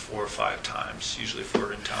maybe 4 or 5 times, usually if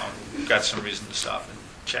we're in town. Got some reason to stop and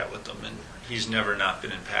chat with him, and he's never not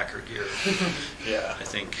been in Packer gear. Yeah. I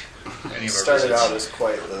think any of our It started visits. out as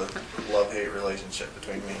quite the love-hate relationship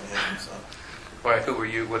between me and him. So. Why? Who were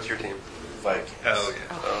you? What's your team? Vikings. Oh,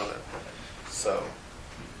 yeah. Oh, So,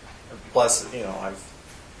 plus, you know,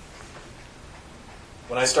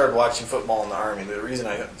 when I started watching football in the Army, the reason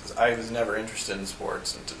I was never interested in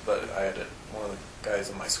sports, but I had one of the guys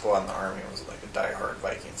in my squad in the Army was like a diehard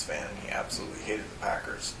Vikings fan, and he absolutely hated the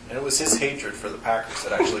Packers. And it was his hatred for the Packers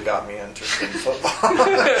that actually got me interested in football.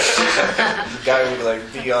 The guy would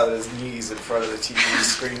like be on his knees in front of the TV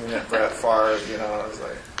screaming at Brett Favre, you know, I was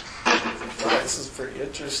like, wow, this is pretty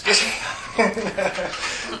interesting.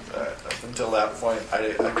 Up until that point,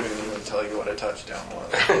 I couldn't even tell you what a touchdown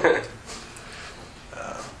was.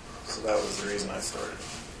 So that was the reason I started.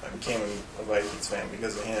 I became a Vikings fan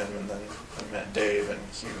because of him, and then I met Dave, and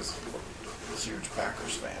he was a huge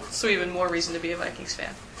Packers fan. so even more reason to be a Vikings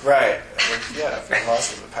fan. Right. Yeah, if your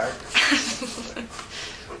boss is a Packers fan.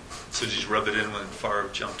 So did you rub it in when Favre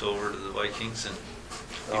jumped over to the Vikings and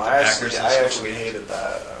No, beat the I Packers? actually hated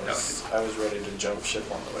that. I was ready to jump ship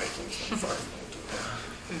on the Vikings when Favre moved to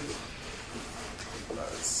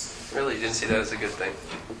them. really? You didn't see that as a good thing?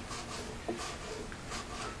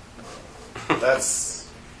 That's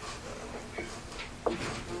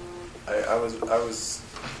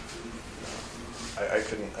I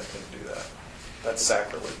couldn't do that. That's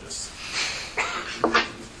sacrilegious.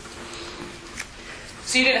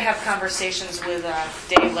 So you didn't have conversations with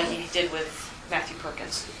Dave like you did with Matthew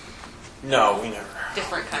Perkins? No, we never.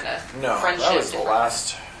 Different kind of No, friendship? that was the different-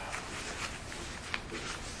 last.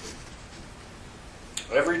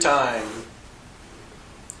 Every time,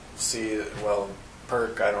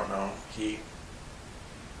 Perk, I don't know. He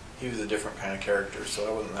was a different kind of character, so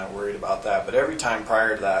I wasn't that worried about that. But every time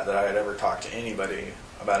prior to that I had ever talked to anybody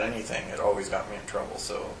about anything, it always got me in trouble.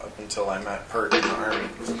 So up until I met Perk in the Army,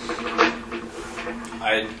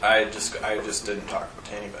 I just didn't talk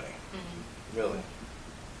to anybody, really.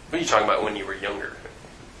 What are you talking about when you were younger?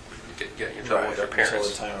 Getting in trouble with your Up until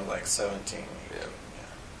parents? the time of like 17.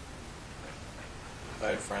 Yeah. I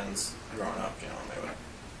had friends growing up, and they would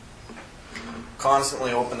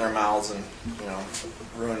constantly open their mouths and,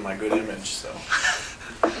 ruin my good image, so.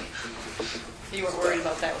 You weren't worried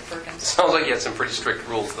about that with Perkins? Sounds like you had some pretty strict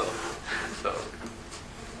rules, though. So,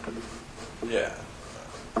 Yeah.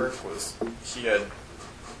 Perk he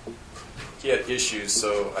had issues,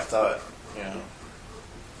 so I thought,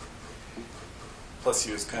 plus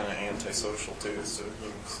he was kind of antisocial too, so he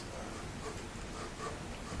was,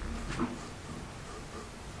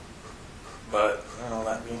 but,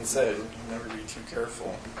 that being said, you never be too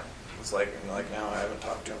careful. It's like now I haven't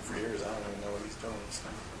talked to him for years, I don't even know what he's doing, so.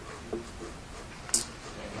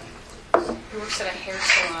 Anyway. He works at a hair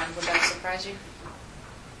salon. Would that surprise you?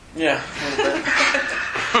 Yeah,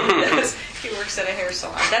 a little bit. He works at a hair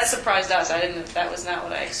salon. That surprised us. That was not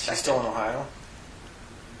what I expected. She's still in Ohio?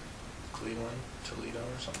 Cleveland? Toledo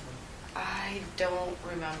or something? I don't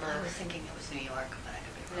remember. I was thinking it was New York, but I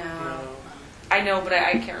could be wrong. No. I know, but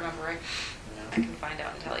I can't remember. I Yeah. can find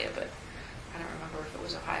out and tell you, but I don't remember if it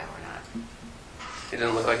was Ohio or not. he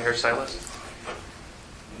didn't look like a hairstylist?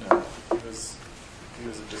 No, he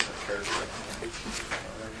was a different character.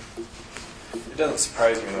 It doesn't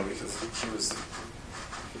surprise me though, because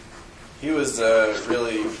he was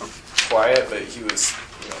really quiet, but he was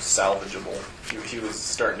salvageable. He was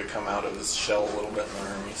starting to come out of his shell a little bit in the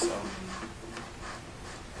Army, so.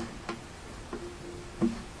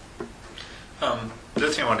 The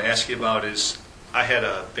other thing I wanted to ask you about is I had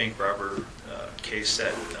a bank robber case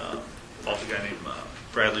that involved a guy named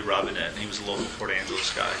Bradley Robinette, and he was a local Port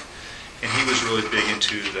Angeles guy. And he was really big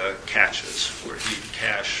into the caches, where he'd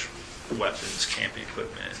cache weapons, camping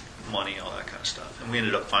equipment, money, all that kind of stuff. And we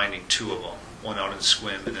ended up finding two of them, one out in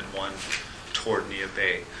Sequim and then one toward Nia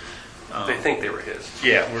Bay. They think they were his.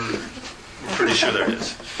 Yeah, we're pretty sure they're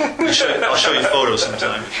his. I'll show you photos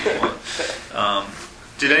sometime if you want.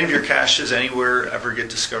 Did any of your caches anywhere ever get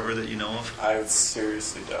discovered that you know of? I would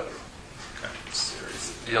seriously doubt it. Okay.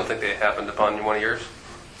 Seriously. You don't think they happened upon one of yours?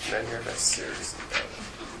 Then here, I seriously doubt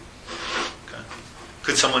it. Okay.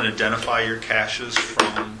 Could someone identify your caches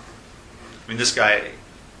from? I mean, this guy,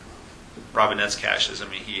 Robinette's caches. I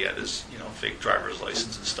mean, he had his fake driver's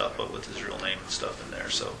license and stuff, but with his real name and stuff in there,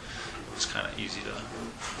 so it was kind of easy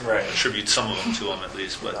to Right. attribute some of them to him at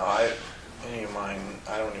least. But No, any of mine,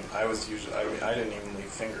 I don't even, I didn't even leave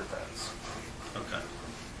fingerprints. okay.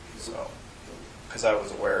 So, because I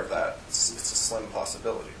was aware of that. It's a slim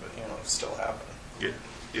possibility, but it's still happening. Yeah.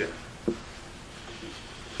 Yeah.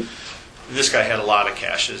 And this guy had a lot of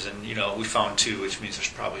caches, and we found two, which means there's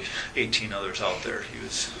probably 18 others out there. He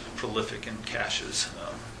was prolific in caches,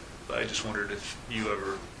 but I just wondered if you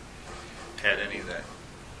ever had any that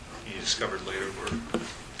you discovered later were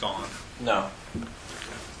gone. No.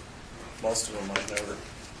 Most of them I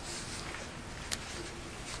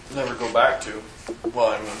never go back to.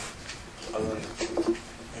 Well, I mean, other than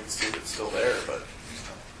maybe see if it's still there, but.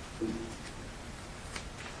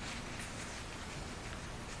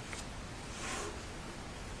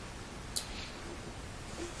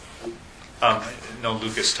 I know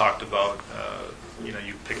Lucas talked about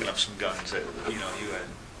you picking up some guns that you had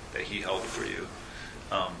that he held for you.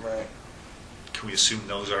 Right. Can we assume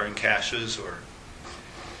those are in caches or?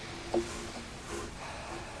 I don't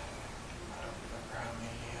remember how many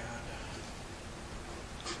he had.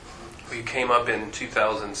 Well, you came up in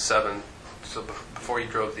 2007, so before you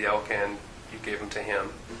drove the Alcan, you gave them to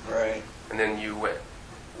him, Right. and then were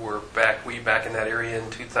you back in that area in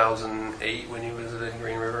 2008 when you visited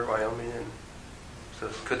Green River, Wyoming? And so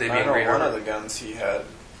could they be I in know Green one River? of the guns he had,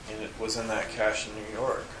 and it was in that cache in New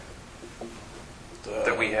York.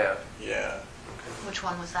 That we have. Yeah. Which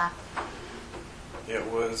one was that? It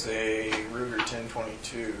was a Ruger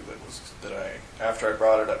 1022 that after I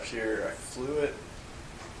brought it up here, I flew it.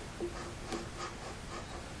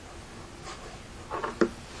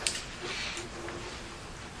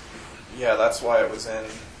 Yeah, that's why it was in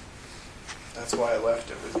that's why I left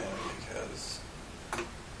it with him, because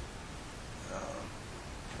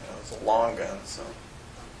it's a long gun, so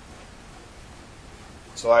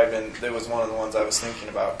it was one of the ones I was thinking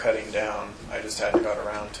about cutting down. I just hadn't got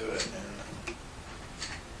around to it, and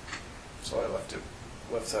so I left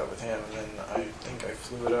that with him, and then I think I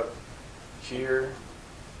flew it up here,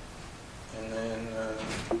 and then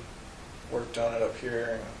worked on it up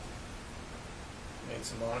here, and made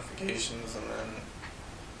some modifications, and then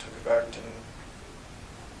took it back to,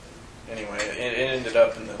 anyway, it ended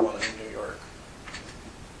up in the one in New York.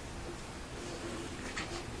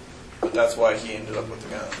 But that's why he ended up with the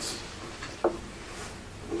guns.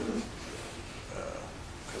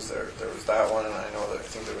 Because there was that one, and I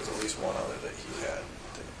think there was at least one other that he had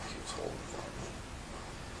that he was holding for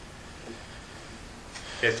me.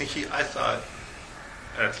 Yeah, I thought,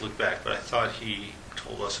 I have to look back, but I thought he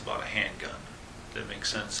told us about a handgun. That makes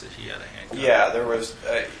sense that he had a handgun. Yeah, there was,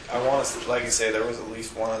 I want to, like I say, there was at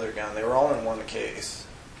least one other gun. They were all in one case.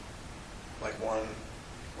 Like one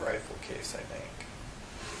rifle case, I think.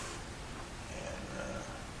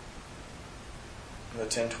 And the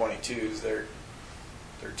 1022s, they're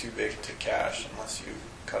too big to cache unless you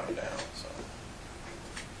cut them down, so.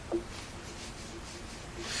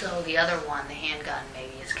 So the other one, the handgun,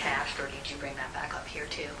 maybe is cached, or did you bring that back up here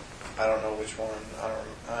too? I don't know which one.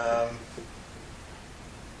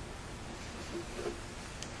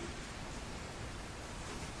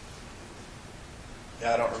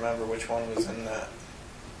 Yeah, I don't remember which one was in that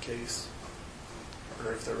case,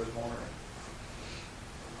 or if there was more.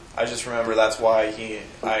 I just remember that's why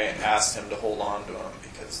I asked him to hold on to them,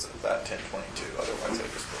 because of that 1022. Otherwise, I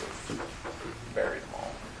just would have buried them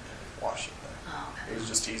all and washed them there. Oh, okay. It was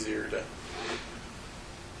just easier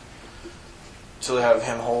to have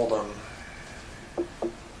him hold them.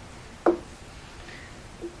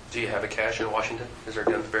 Do you have a cache in Washington? Is there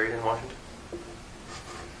guns buried in Washington?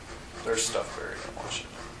 There's stuff buried in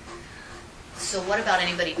Washington. So what about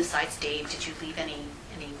anybody besides Dave? Did you leave any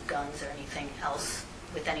guns or anything else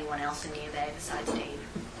with anyone else in Neah Bay besides Dave?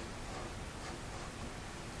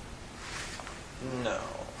 No.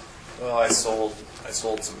 Well, I sold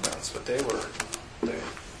some guns, but I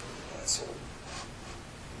sold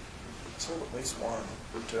at least one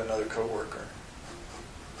to another coworker.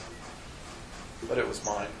 But it was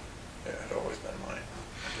mine. It had always been mine.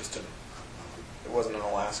 I just didn't. It wasn't an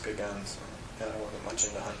Alaska gun, so, and I wasn't much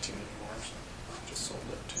into hunting anymore, so I just sold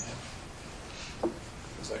it to him.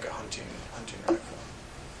 It was like a hunting rifle.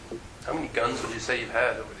 How many guns would you say you've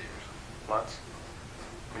had over the years? Lots?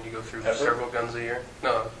 When you go through Ever? several guns a year?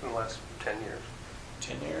 No, in the last 10 years.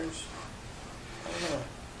 10 years? I don't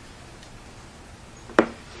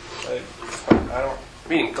know. I don't.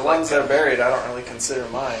 Meaning The ones that are buried, I don't really consider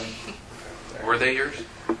mine. Were they yours?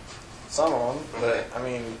 Some of them, but I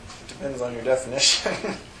mean, it depends on your definition.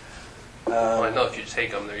 Well, I know if you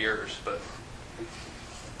take them, they're yours, but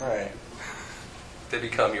Right. they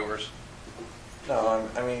become yours. No,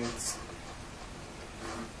 I mean,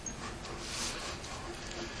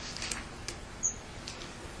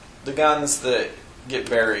 the guns that get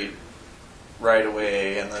buried right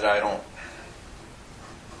away and that I don't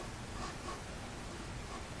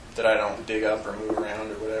dig up or move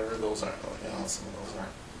around or whatever, those aren't, some of those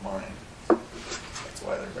aren't mine. That's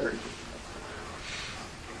why they're buried.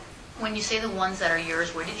 When you say the ones that are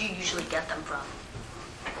yours, where did you usually get them from?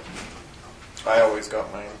 I always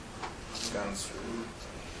got my guns through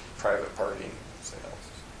private party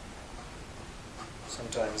sales.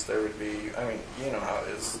 Sometimes there would be, you know how it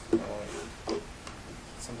is.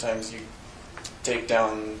 Sometimes you take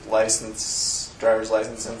down driver's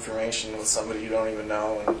license information with somebody you don't even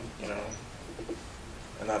know,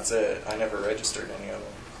 and that's it. I never registered any of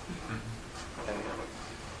them. And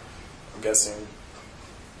I'm guessing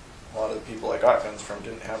a lot of the people I got guns from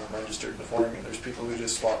didn't have them registered before me. There's people who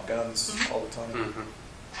just swap guns all the time. Mm-hmm.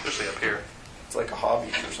 Especially up here. It's like a hobby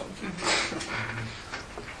for some people.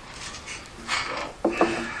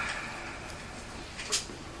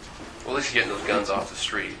 Well, at least you're getting those guns off the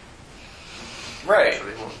street. Right. So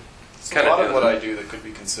they won't. It's a lot of what I do that could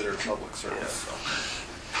be considered public service. Yeah.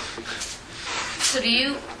 So do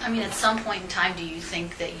you, at some point in time, do you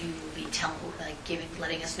think that you will be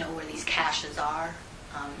letting us know where these caches are?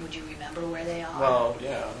 Would you remember where they are? Well,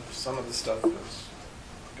 yeah, some of the stuff is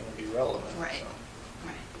going to be relevant. Right.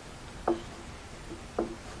 So. Right.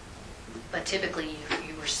 But typically,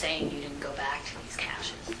 you were saying you didn't go back to these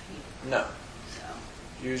caches. No. So.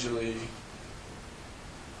 Usually,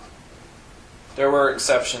 there were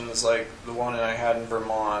exceptions, like the one I had in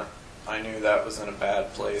Vermont. I knew that was in a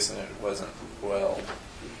bad place, and it wasn't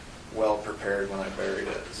well prepared when I buried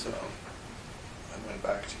it. So I went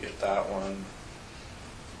back to get that one.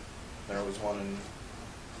 There was one in...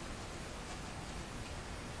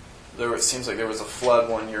 It seems like there was a flood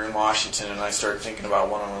one year in Washington, and I started thinking about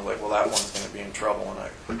one, and I was like, well, that one's going to be in trouble, and I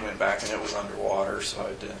went back, and it was underwater, so I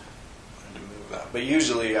had to move that. But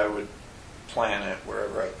usually I would plan it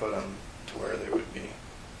wherever I put them to where they would be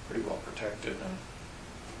pretty well protected.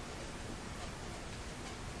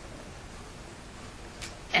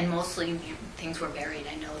 And mostly things were buried.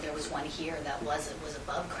 I know there was one here that was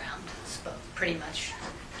above ground. But pretty much.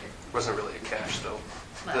 Wasn't really a cache though.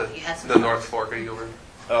 Well, you had some. The North Fork, are you over?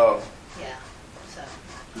 Oh. Yeah. So,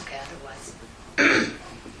 okay, otherwise. Yeah,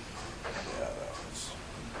 that was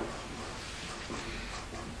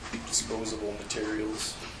disposable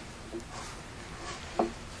materials.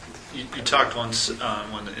 You talked once on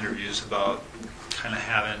one of the interviews about kind of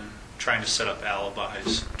trying to set up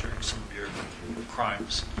alibis during some of your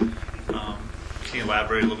crimes. Can you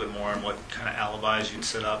elaborate a little bit more on what kind of alibis you'd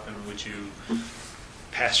set up, and would you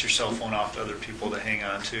pass your cell phone off to other people to hang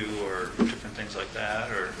on to, or different things like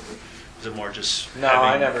that, or is it more just No,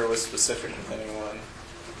 I never was specific with anyone.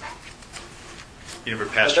 You never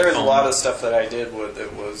But passed there your was phone? a lot of stuff that I did with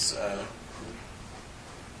it was, I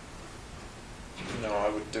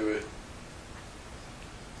would do it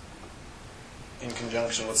in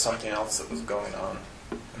conjunction with something else that was going on.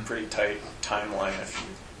 A pretty tight timeline, if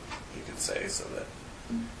you could say, so that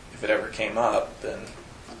if it ever came up, then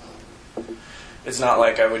it's not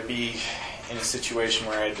like I would be in a situation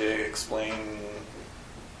where I had to explain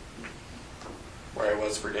where I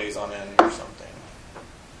was for days on end or something.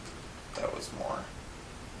 That was more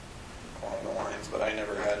along the lines, but I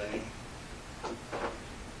never had any,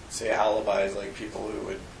 say, alibis like people who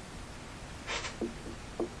would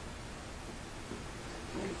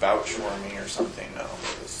vouch for me or something. No,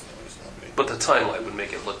 there was nobody. But the timeline would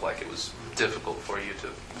make it look like it was difficult for you to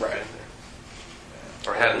Right. get in there. Yeah.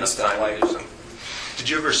 Or had At enough least I time to do something. Did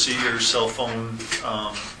you ever see your cell phone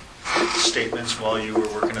statements while you were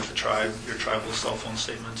working at the tribe, your tribal cell phone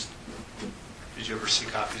statements? Did you ever see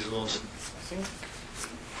copies of those? I don't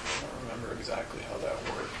remember exactly how that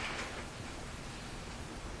worked.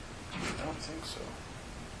 I don't think so.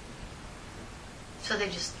 So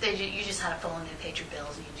you just had a phone, they paid your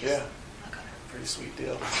bills, and you just. Yeah. Okay. Pretty sweet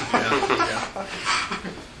deal. Yeah.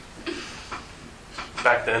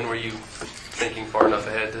 Back then, were you thinking far enough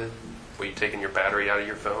ahead were you taking your battery out of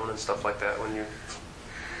your phone and stuff like that when you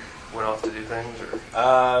went off to do things? Or?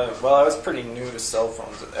 Well, I was pretty new to cell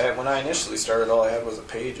phones. When I initially started, all I had was a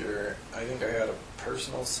pager. I think I had a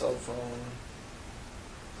personal cell phone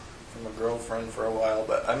from a girlfriend for a while.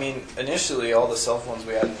 But, I mean, initially, all the cell phones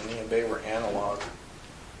we had in Neah Bay were analog.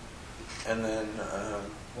 And then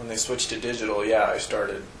when they switched to digital, yeah, I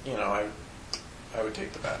started, I would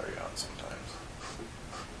take the battery out sometimes.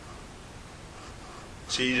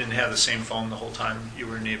 So you didn't have the same phone the whole time you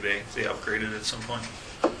were in Neah Bay? They upgraded at some point?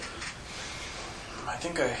 I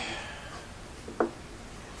think it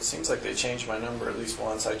seems like they changed my number at least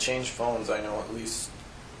once. I changed phones, I know, at least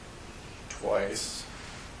twice.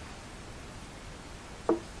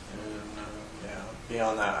 And, yeah,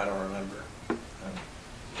 beyond that, I don't remember.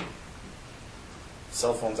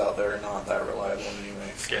 Cell phones out there are not that reliable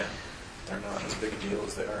anyway. So Yeah. they're not as big a deal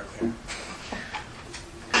as they are here.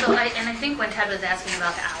 So I think when Ted was asking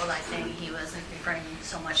about the alibi thing, he wasn't referring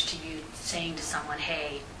so much to you saying to someone,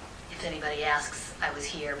 hey, if anybody asks, I was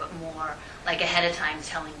here, but more like ahead of time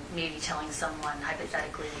maybe telling someone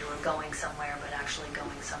hypothetically you were going somewhere, but actually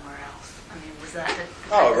going somewhere else. I mean, was that the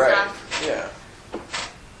Oh, type of right. stuff? Yeah.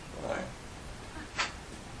 Right.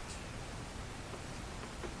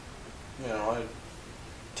 I'd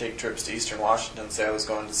take trips to Eastern Washington, say I was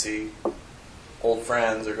going to see old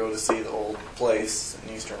friends or go to see the old place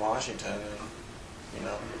in Eastern Washington, and,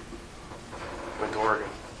 Went to Oregon.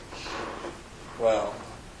 well,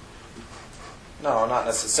 no, not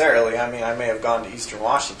necessarily. I mean, I may have gone to Eastern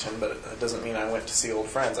Washington, but it doesn't mean I went to see old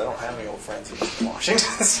friends. I don't have any old friends in Eastern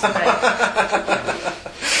Washington.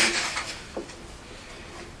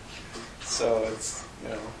 So it's,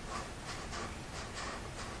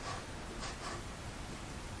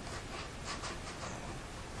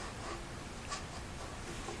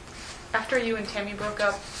 After you and Tammy broke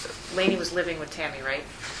up, Lainey was living with Tammy, right?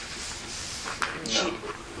 And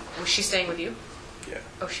was she staying with you? Yeah.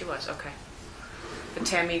 Oh, she was. Okay. Did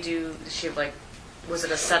Tammy was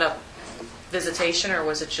it a set-up visitation, or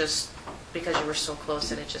was it just because you were so close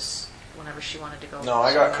that it just, whenever she wanted to go? No,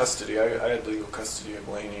 I got custody. I had legal custody of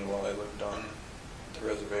Blaney while I lived on the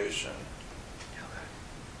reservation. Okay.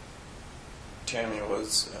 Tammy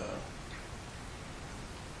was,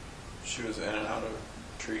 she was in and out of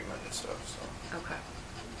treatment and stuff, so. Okay.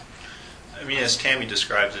 I mean, as Tammy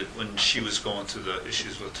describes it, when she was going through the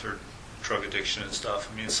issues with her drug addiction and stuff,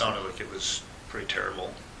 I mean, it sounded like it was pretty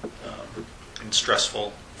terrible and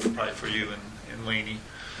stressful, probably for you and Lainey.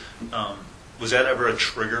 Was that ever a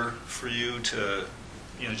trigger for you to,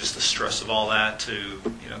 just the stress of all that to,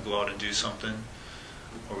 go out and do something?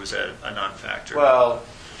 Or was that a non-factor? Well,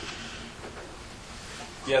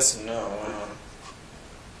 yes and no.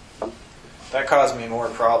 That caused me more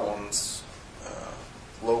problems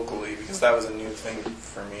locally because that was a new thing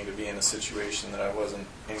for me to be in a situation that I wasn't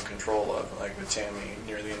in control of. Like with Tammy,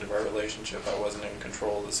 near the end of our relationship, I wasn't in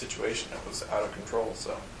control of the situation. It was out of control.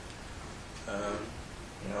 So, I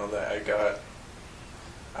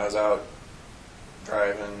was out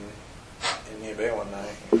driving in Nia Bay one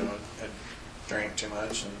night. I drank too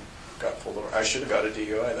much and got pulled over. I should have got a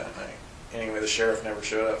DUI that night. Anyway, the sheriff never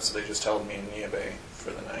showed up, so they just held me in Nia Bay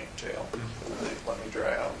for the night in jail. And they let me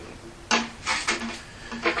dry out.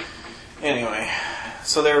 Anyway,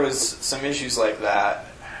 so there was some issues like that.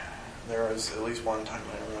 There was at least one time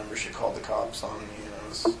I remember she called the cops on me, and I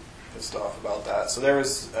was pissed off about that. So there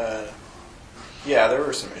was, there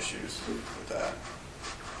were some issues with that.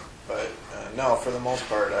 But no, for the most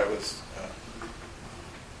part, I was.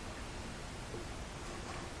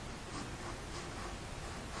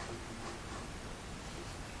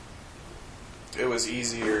 It was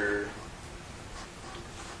easier.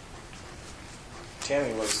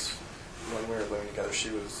 Tammy was, when we were living together, she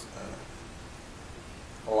was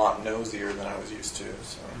a lot nosier than I was used to,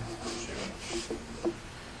 so she would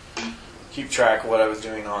keep track of what I was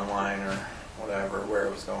doing online or whatever, where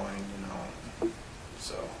it was going,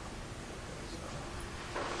 so.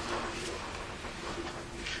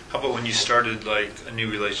 How about when you started like a new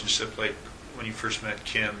relationship, like when you first met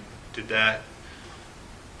Kim, did that,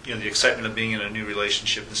 the excitement of being in a new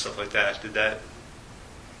relationship and stuff like that, did that,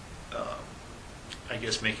 I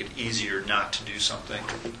guess, make it easier not to do something?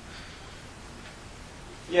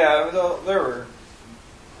 Yeah,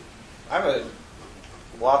 I've had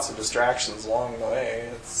lots of distractions along the way.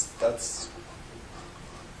 It's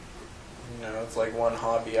like one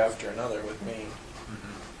hobby after another with me.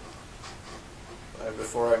 Mm-hmm.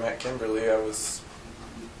 Before I met Kimberly, I was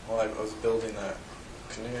building that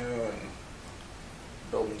canoe and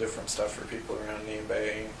building different stuff for people around Nia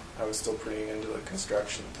Bay. I was still pretty into the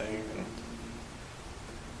construction thing and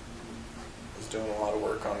was doing a lot of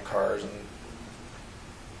work on cars and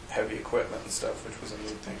heavy equipment and stuff, which was a new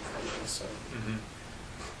thing for me. So. Mm-hmm.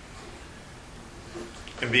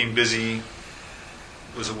 And being busy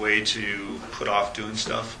was a way to put off doing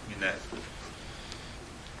stuff. I mean, that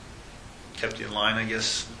kept you in line, I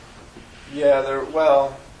guess. Yeah, but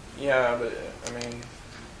I mean,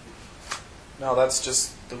 no, that's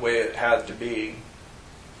just the way it had to be,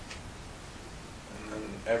 and then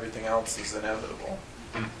everything else is inevitable.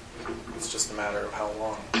 It's just a matter of how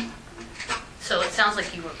long. So it sounds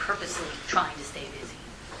like you were purposely trying to stay busy.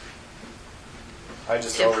 I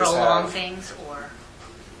just to always prolong have. things, or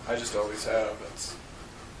I just always have. It's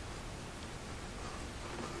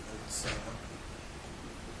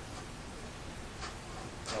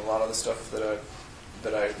a lot of the stuff that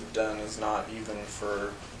I've done is not even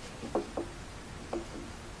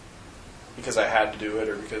because I had to do it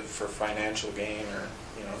or because for financial gain or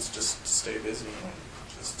it's just to stay busy and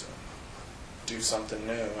just to do something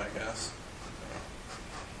new, I guess.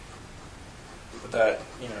 But that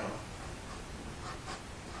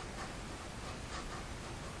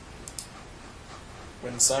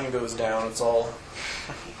when the sun goes down, it's all.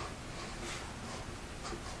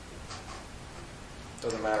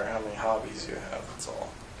 Doesn't matter how many hobbies you have. It's all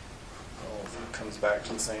comes back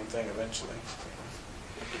to the same thing eventually.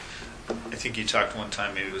 I think you talked one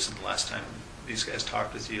time, maybe it was the last time these guys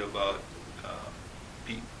talked with you about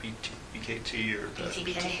BKT or the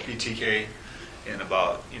BTK, and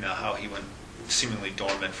about how he went seemingly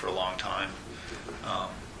dormant for a long time,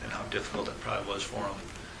 and how difficult it probably was for him.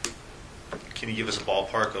 Can you give us a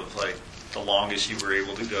ballpark of like the longest you were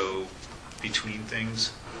able to go between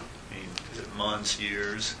things? I mean, is it months,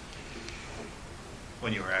 years?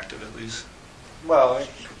 When you were active, at least. Well, I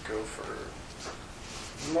could go for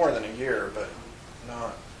more than a year, but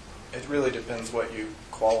not. It really depends what you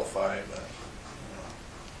qualify.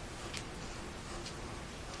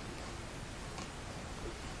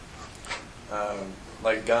 But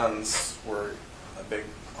like guns were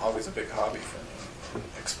always a big hobby for me,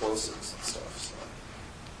 and explosives and stuff.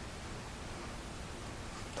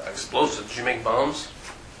 So. Explosives? Did you make bombs?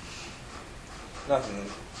 Nothing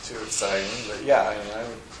too exciting, but yeah, I mean, I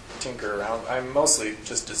tinker around. I'm mostly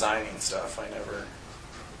just designing stuff. I never.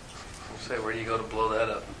 Say, where do you go to blow that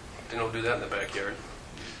up? They don't do that in the backyard.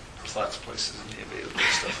 There's lots of places in the Bay that do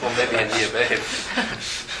stuff. Well, maybe in the Bay.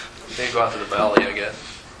 Maybe go out to the valley, I guess.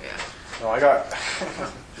 No, I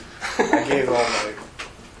gave all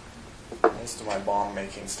most of my bomb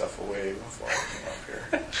making stuff away before I came up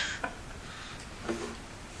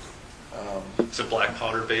here. Is it black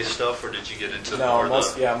powder based stuff, or did you get into No, more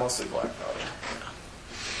mostly black powder.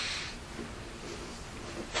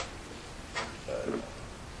 But,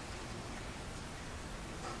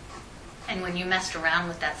 And when you messed around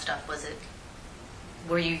with that stuff,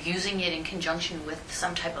 were you using it in conjunction with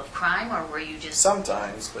some type of crime, or were you just...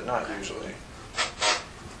 sometimes, but not usually.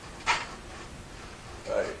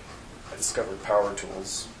 I discovered power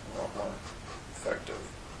tools a lot more effective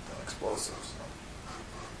than explosives.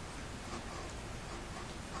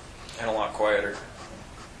 And a lot quieter.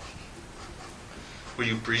 Were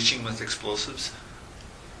you breaching with explosives?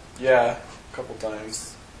 Yeah, a couple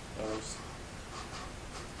times.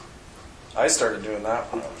 I started doing that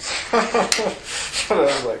when I was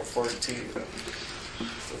like 14. The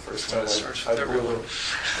first time first time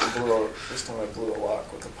I blew a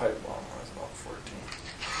lock with a pipe bomb, I was about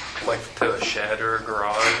 14. Like to a shed or a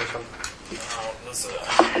garage or something? No,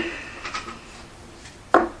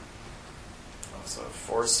 it was a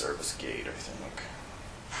Forest Service gate, I think.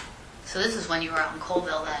 So this is when you were out in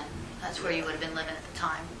Colville then. That's where you would have been living at the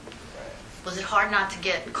time. Right. Was it hard not to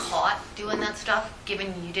get caught doing that stuff,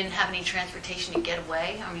 given you didn't have any transportation to get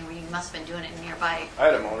away? I mean, you must have been doing it nearby. I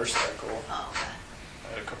had a motorcycle. Oh, okay. I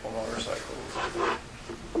had a couple motorcycles.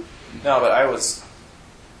 No, but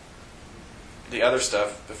the other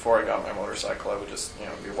stuff, before I got my motorcycle, I would just, be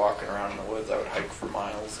walking around in the woods. I would hike for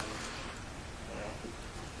miles.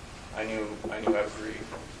 And, I knew every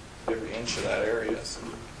inch of that area. So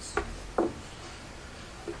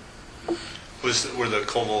Were the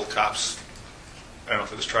Colville cops, I don't know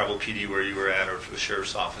if it was Tribal PD where you were at or for the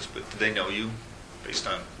sheriff's office, but did they know you based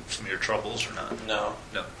on some of your troubles or not? No,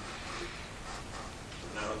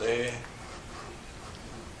 they.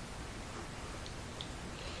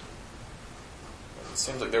 It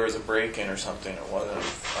seems like there was a break-in or something at one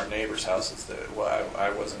of our neighbors' houses that I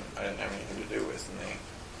didn't have anything to do with,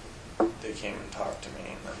 and they came and talked to me,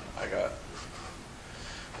 and then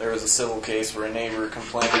there was a civil case where a neighbor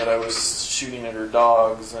complained that I was shooting at her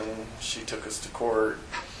dogs, and she took us to court,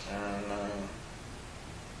 and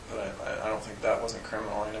but I don't think that wasn't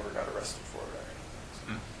criminal. I never got arrested for it or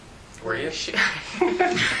anything. Were you?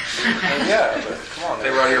 Yeah, but come on. They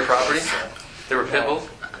were on your property? So, They were pit bulls?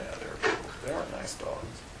 Yeah, they were pit bulls. They weren't nice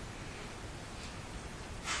dogs.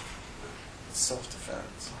 It's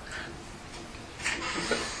self-defense.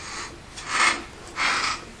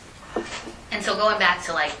 And so going back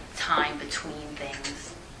to like time between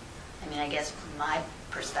things, I mean, I guess my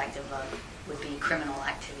perspective would be criminal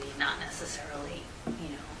activity, not necessarily,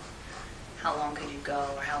 how long could you go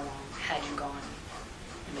or how long had you gone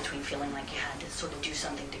in between feeling like you had to sort of do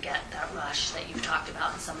something to get that rush that you've talked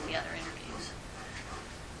about in some of the other interviews.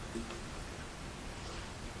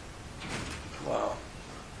 Well,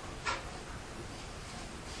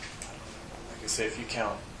 like I say, if you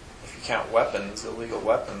count weapons, illegal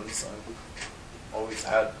weapons, I've always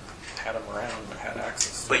had them around and had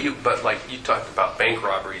access. But you talked about bank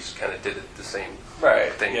robberies, kind of did it the same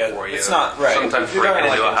Right. thing Yeah, for you. it's not right. Sometimes You're breaking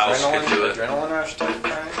talking into a house adrenaline, could do it. Adrenaline rush type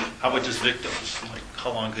crime. How about just victims? Like,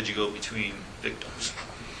 how long could you go between victims?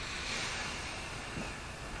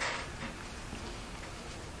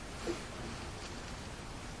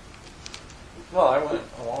 Well, I went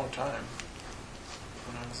a long time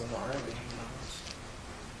when I was in the Army. I was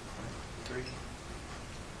 3, 4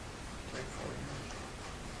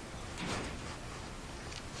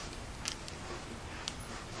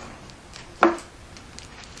 years.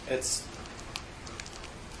 It's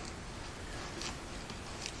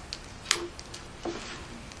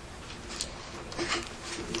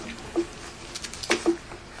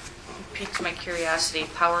Piqued my curiosity.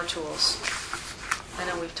 Power tools. I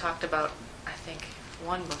know we've talked about, I think,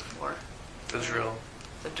 one before. The drill,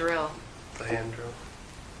 The drill. the hand drill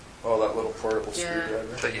that little portable Yeah.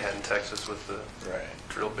 screwdriver. that you had in Texas with the Right.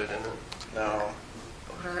 drill bit in it. No.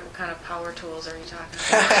 What kind of power tools are you talking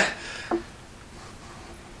about? I'm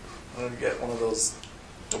going to get one of those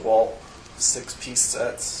DeWalt 6-piece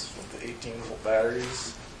sets with the 18-volt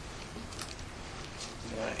batteries.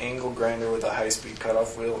 An angle grinder with a high-speed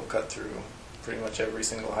cutoff wheel will cut through pretty much every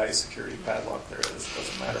single high-security padlock there is.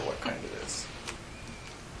 Doesn't matter what kind it is.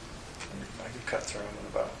 I could cut through them in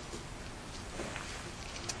about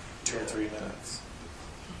 2 or 3 minutes.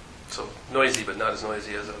 So noisy, but not as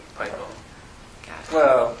noisy as a pipe bomb. Got it.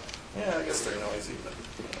 Well, yeah, I guess they're noisy, but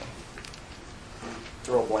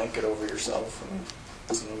throw a blanket over yourself and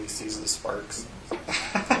so nobody sees the sparks.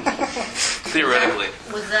 Theoretically,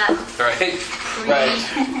 Was that right?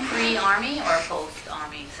 pre-Army or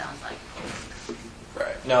post-Army? Sounds like post.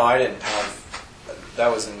 Right. No, I didn't have. That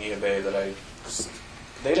was in Neah Bay that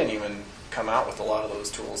they didn't even come out with a lot of those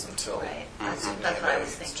tools until Right. I was in That's Neah what I Bay. was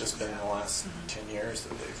It's thinking, just been so. the last 10 years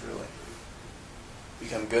that they've really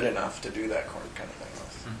become good enough to do that kind of thing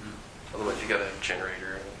with. Otherwise, you got a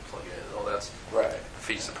generator and plug it in. All that's Right.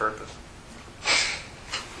 defeats the purpose.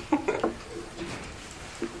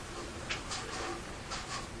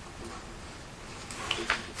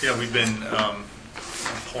 Yeah, we've been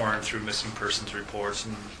pouring through missing persons reports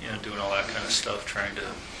and doing all that kind of stuff, trying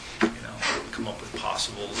to come up with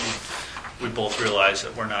possibles. And we both realize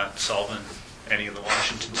that we're not solving any of the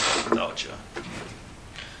Washington stuff without you.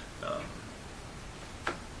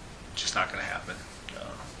 Just not going to happen.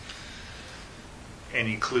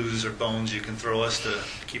 Any clues or bones you can throw us to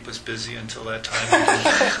keep us busy until that time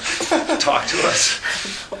you can talk to us.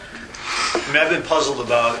 I mean, I've been puzzled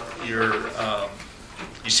about your.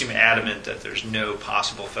 You seem adamant that there's no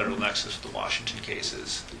possible federal nexus with the Washington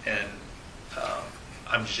cases, and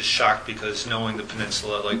I'm just shocked because knowing the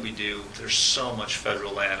peninsula like we do, there's so much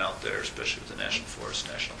federal land out there, especially with the national forests,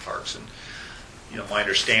 national parks, and my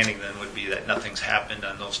understanding then would be that nothing's happened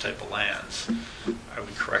on those type of lands. Are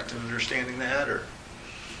we correct in understanding that, or?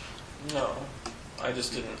 No, I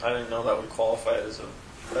didn't know that would qualify as a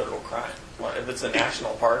federal crime. If it's a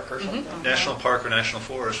national park or something. National park or national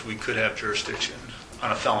forest, we could have jurisdiction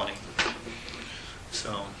on a felony.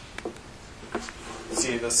 So,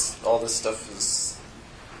 See, all this stuff is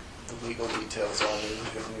the legal details all new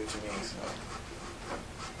to me. So,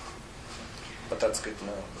 but that's good to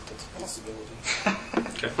know. That's a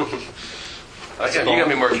possibility. okay. You got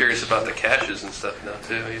me more curious about the caches and stuff now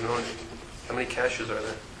too. How many caches are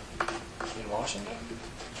there? In Washington?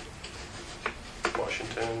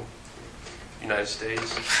 Washington, United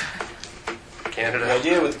States, Canada. The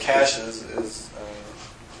idea with caches is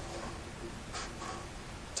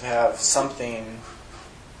to have something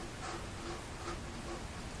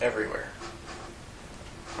everywhere.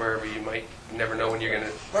 Wherever you might never know when you're going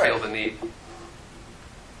to Right. feel the need.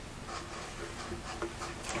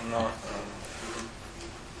 I'm not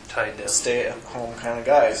Tied down. a stay-at-home kind of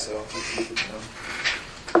guy, so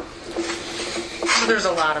So there's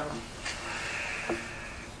a lot of them.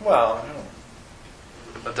 Well, I don't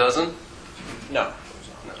know. A dozen? No.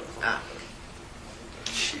 No. Ah.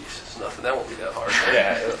 Jesus, nothing. That won't be that hard.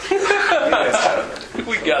 Yeah. You guys have it.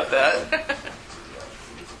 We got that.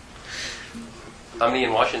 How many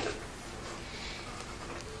in Washington?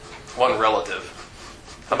 One relative.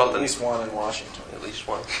 How about At least one in Washington. At least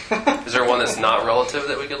one. Is there one that's not relative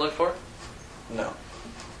that we could look for? No.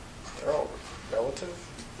 They're all relative?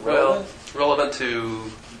 Well, relevant to.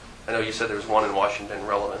 I know you said there was one in Washington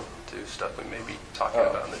relevant to stuff we may be talking Oh.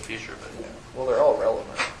 about in the future, but Yeah. Well, they're all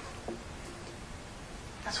relevant.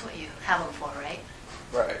 That's what you have them for, right?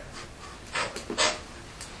 Right.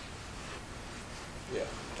 Yeah.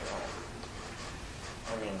 They're all.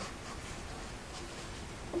 I mean,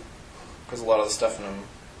 because a lot of the stuff in them,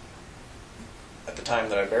 at the time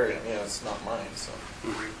that I buried them, it's not mine, so.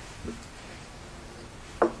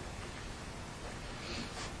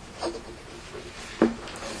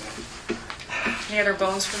 Any other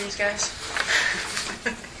bones for these guys?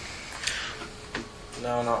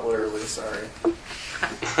 No, not literally, sorry.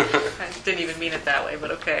 I didn't even mean it that way,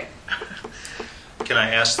 but okay. Can I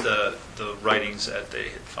ask the writings that they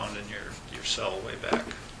had found in your cell way back?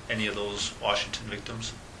 Any of those Washington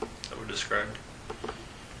victims that were described?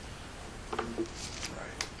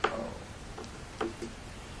 Right.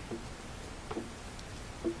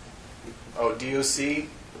 Oh, DOC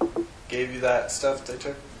gave you that stuff they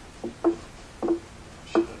took?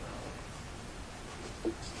 Should have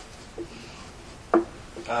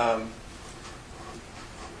known.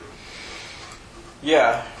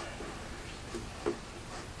 Yeah.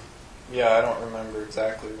 Yeah, I don't remember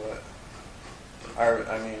exactly what.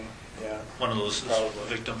 I mean, yeah. One of those is Probably. a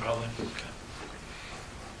victim, probably. Okay.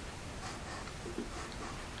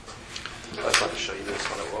 I just wanted to show you this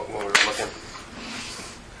when we were looking.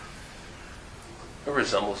 It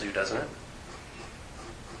resembles you, doesn't it?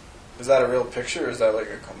 Is that a real picture or is that like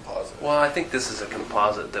a composite? Well, I think this is a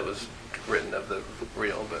composite that was written of the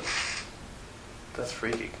real, but that's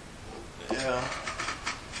freaky. Yeah.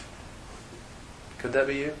 Could that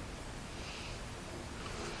be you?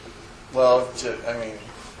 Well, I mean,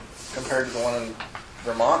 compared to the one in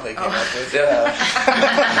Vermont they came up with, Yeah. yeah.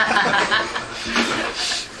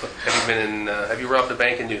 Have you been in? Have you robbed a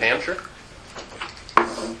bank in New Hampshire?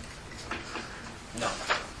 No.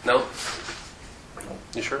 No.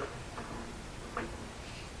 You sure?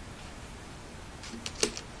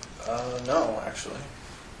 No, actually.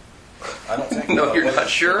 I don't think. No, it you're wasn't- not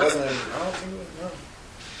sure? It wasn't, I don't think it was,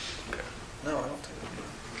 no. No, I don't think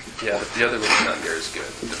it Yeah, the other one's not near as good.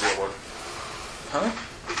 The real one. was. Huh?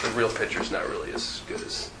 The real picture's not really as good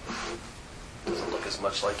as. Doesn't look as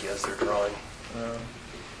much like as they're drawing.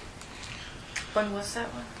 When was that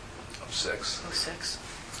one? 06. 06.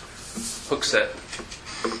 Hookset,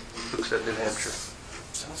 New Hampshire.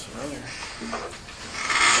 Sounds familiar.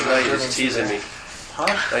 So now you're just teasing me. Huh?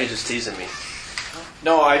 Now you're just teasing me.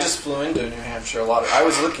 No, I just flew into New Hampshire a lot. I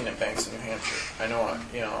was looking at banks in New Hampshire. I know,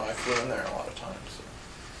 I flew in there a lot of times. So.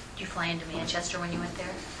 Did you fly into Manchester when you went there?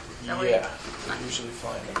 Is that where Yeah, you- I usually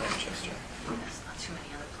fly into Manchester. There's not too many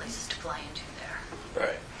other places to fly into there.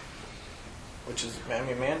 Right. Which is, I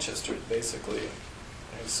mean, Manchester is basically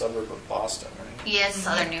a suburb of Boston, right? Yes,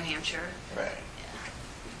 southern New Hampshire. Right.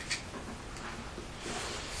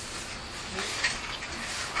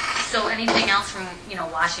 So anything else from,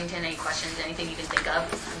 Washington, any questions, anything you can think of?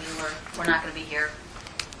 I mean, we're not going to be here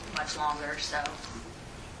much longer, so,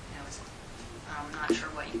 I'm not sure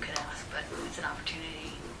what you could ask, but it's an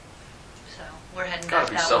opportunity. So we're heading back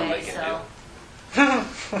Gotta be that something way, they so. can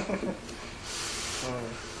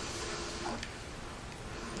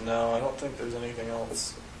No, I don't think there's anything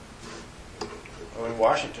else. I mean,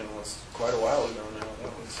 Washington was quite a while ago now.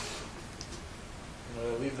 That was, when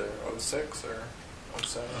did I leave there? 06 or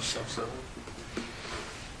 07? So,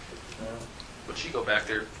 Yeah. but you go back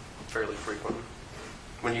there fairly frequently.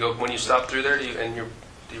 When you stop through there, do you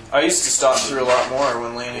I used to stop through a lot more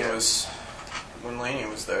when Laney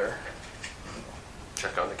was there.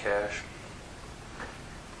 check on the cash?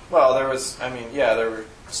 Well, there were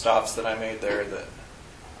stops that I made there that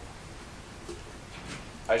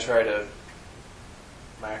I try to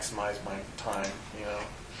maximize my time,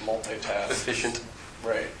 multitask. Efficient.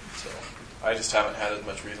 Right. So I just haven't had as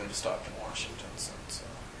much reason to stop in Washington since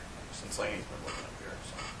Laney's been living up here.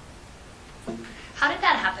 So. How did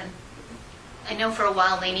that happen? I know for a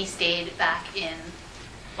while Lainey stayed back in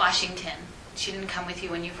Washington. She didn't come with you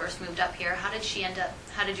when you first moved up here. How did you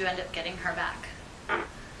end up getting her back?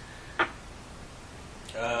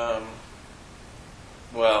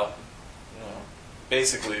 Well,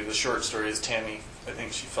 basically the short story is Tammy, I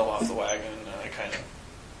think she fell off the wagon and I kind of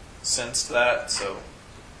sensed that, so.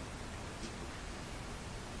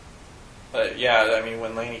 But yeah, I mean,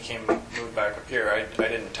 when Laney moved back up here, I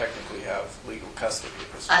didn't technically have legal custody.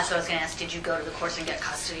 That's what I was going to ask. Did you go to the course and get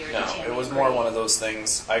custody, or did No, Tammy it was agree? more one of those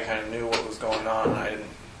things. I kind of knew what was going on. I didn't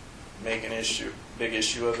make big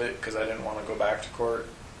issue of it because I didn't want to go back to court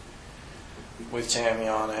with Tammy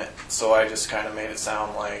on it. So I just kind of made it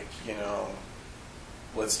sound like,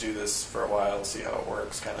 let's do this for a while, see how it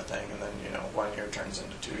works, kind of thing. And then 1 year turns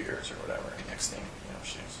into 2 years or whatever. And next thing,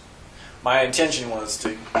 she's. My intention was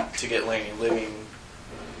to get Laney living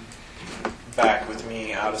back with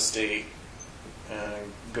me out of state,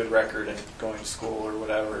 good record and going to school or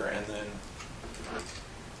whatever, and then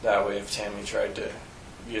that way if Tammy tried to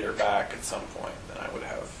get her back at some point, then I would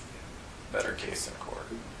have a better case in court.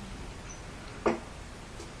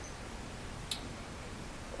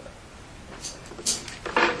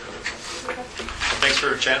 Thanks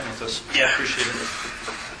for chatting with us. Yeah. Appreciate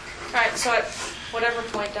it. All right, so at whatever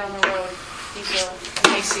point down the road,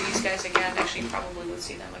 you may see these guys again. Actually, you probably would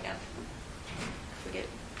see them again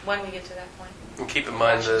when we get to that point. And keep in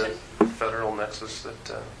mind the Washington. federal nexus that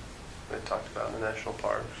they talked about in the national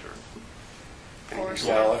parks. Forest.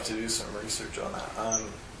 Yeah, I'll have to do some research on that.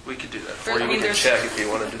 We could do that There's- for you. I We mean, can there's- check if you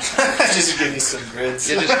wanted to. Just give me some grids.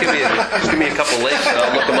 Yeah, just give me a couple lakes and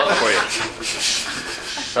I'll look them up for you.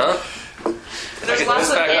 Huh? There's lots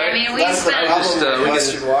of. I- I mean, we That's the spent. problem Just, we with can-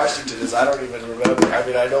 Western Washington is I don't even remember. I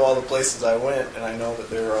mean, I know all the places I went, and I know that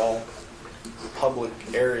they were all public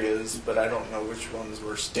areas, but I don't know which ones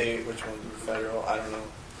were state, which ones were federal. I don't know.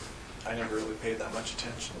 I never really paid that much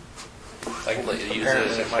attention. I can let you use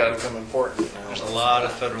Apparently, this. it might become important now. There's a lot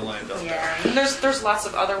of federal land out there. Yeah. And there's lots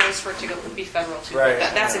of other ways for it to be federal too. Right.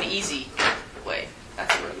 That's an easy way.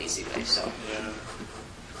 That's a real easy way. So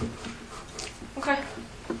Yeah. okay.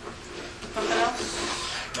 Something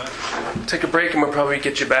else? Take a break and we'll probably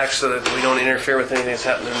get you back so that we don't interfere with anything that's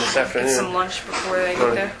happening this Get some afternoon. lunch before they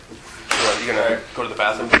get there. You're going to go to the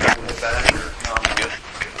bathroom and head back? Or, no, I'm good.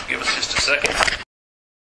 Give us just a second.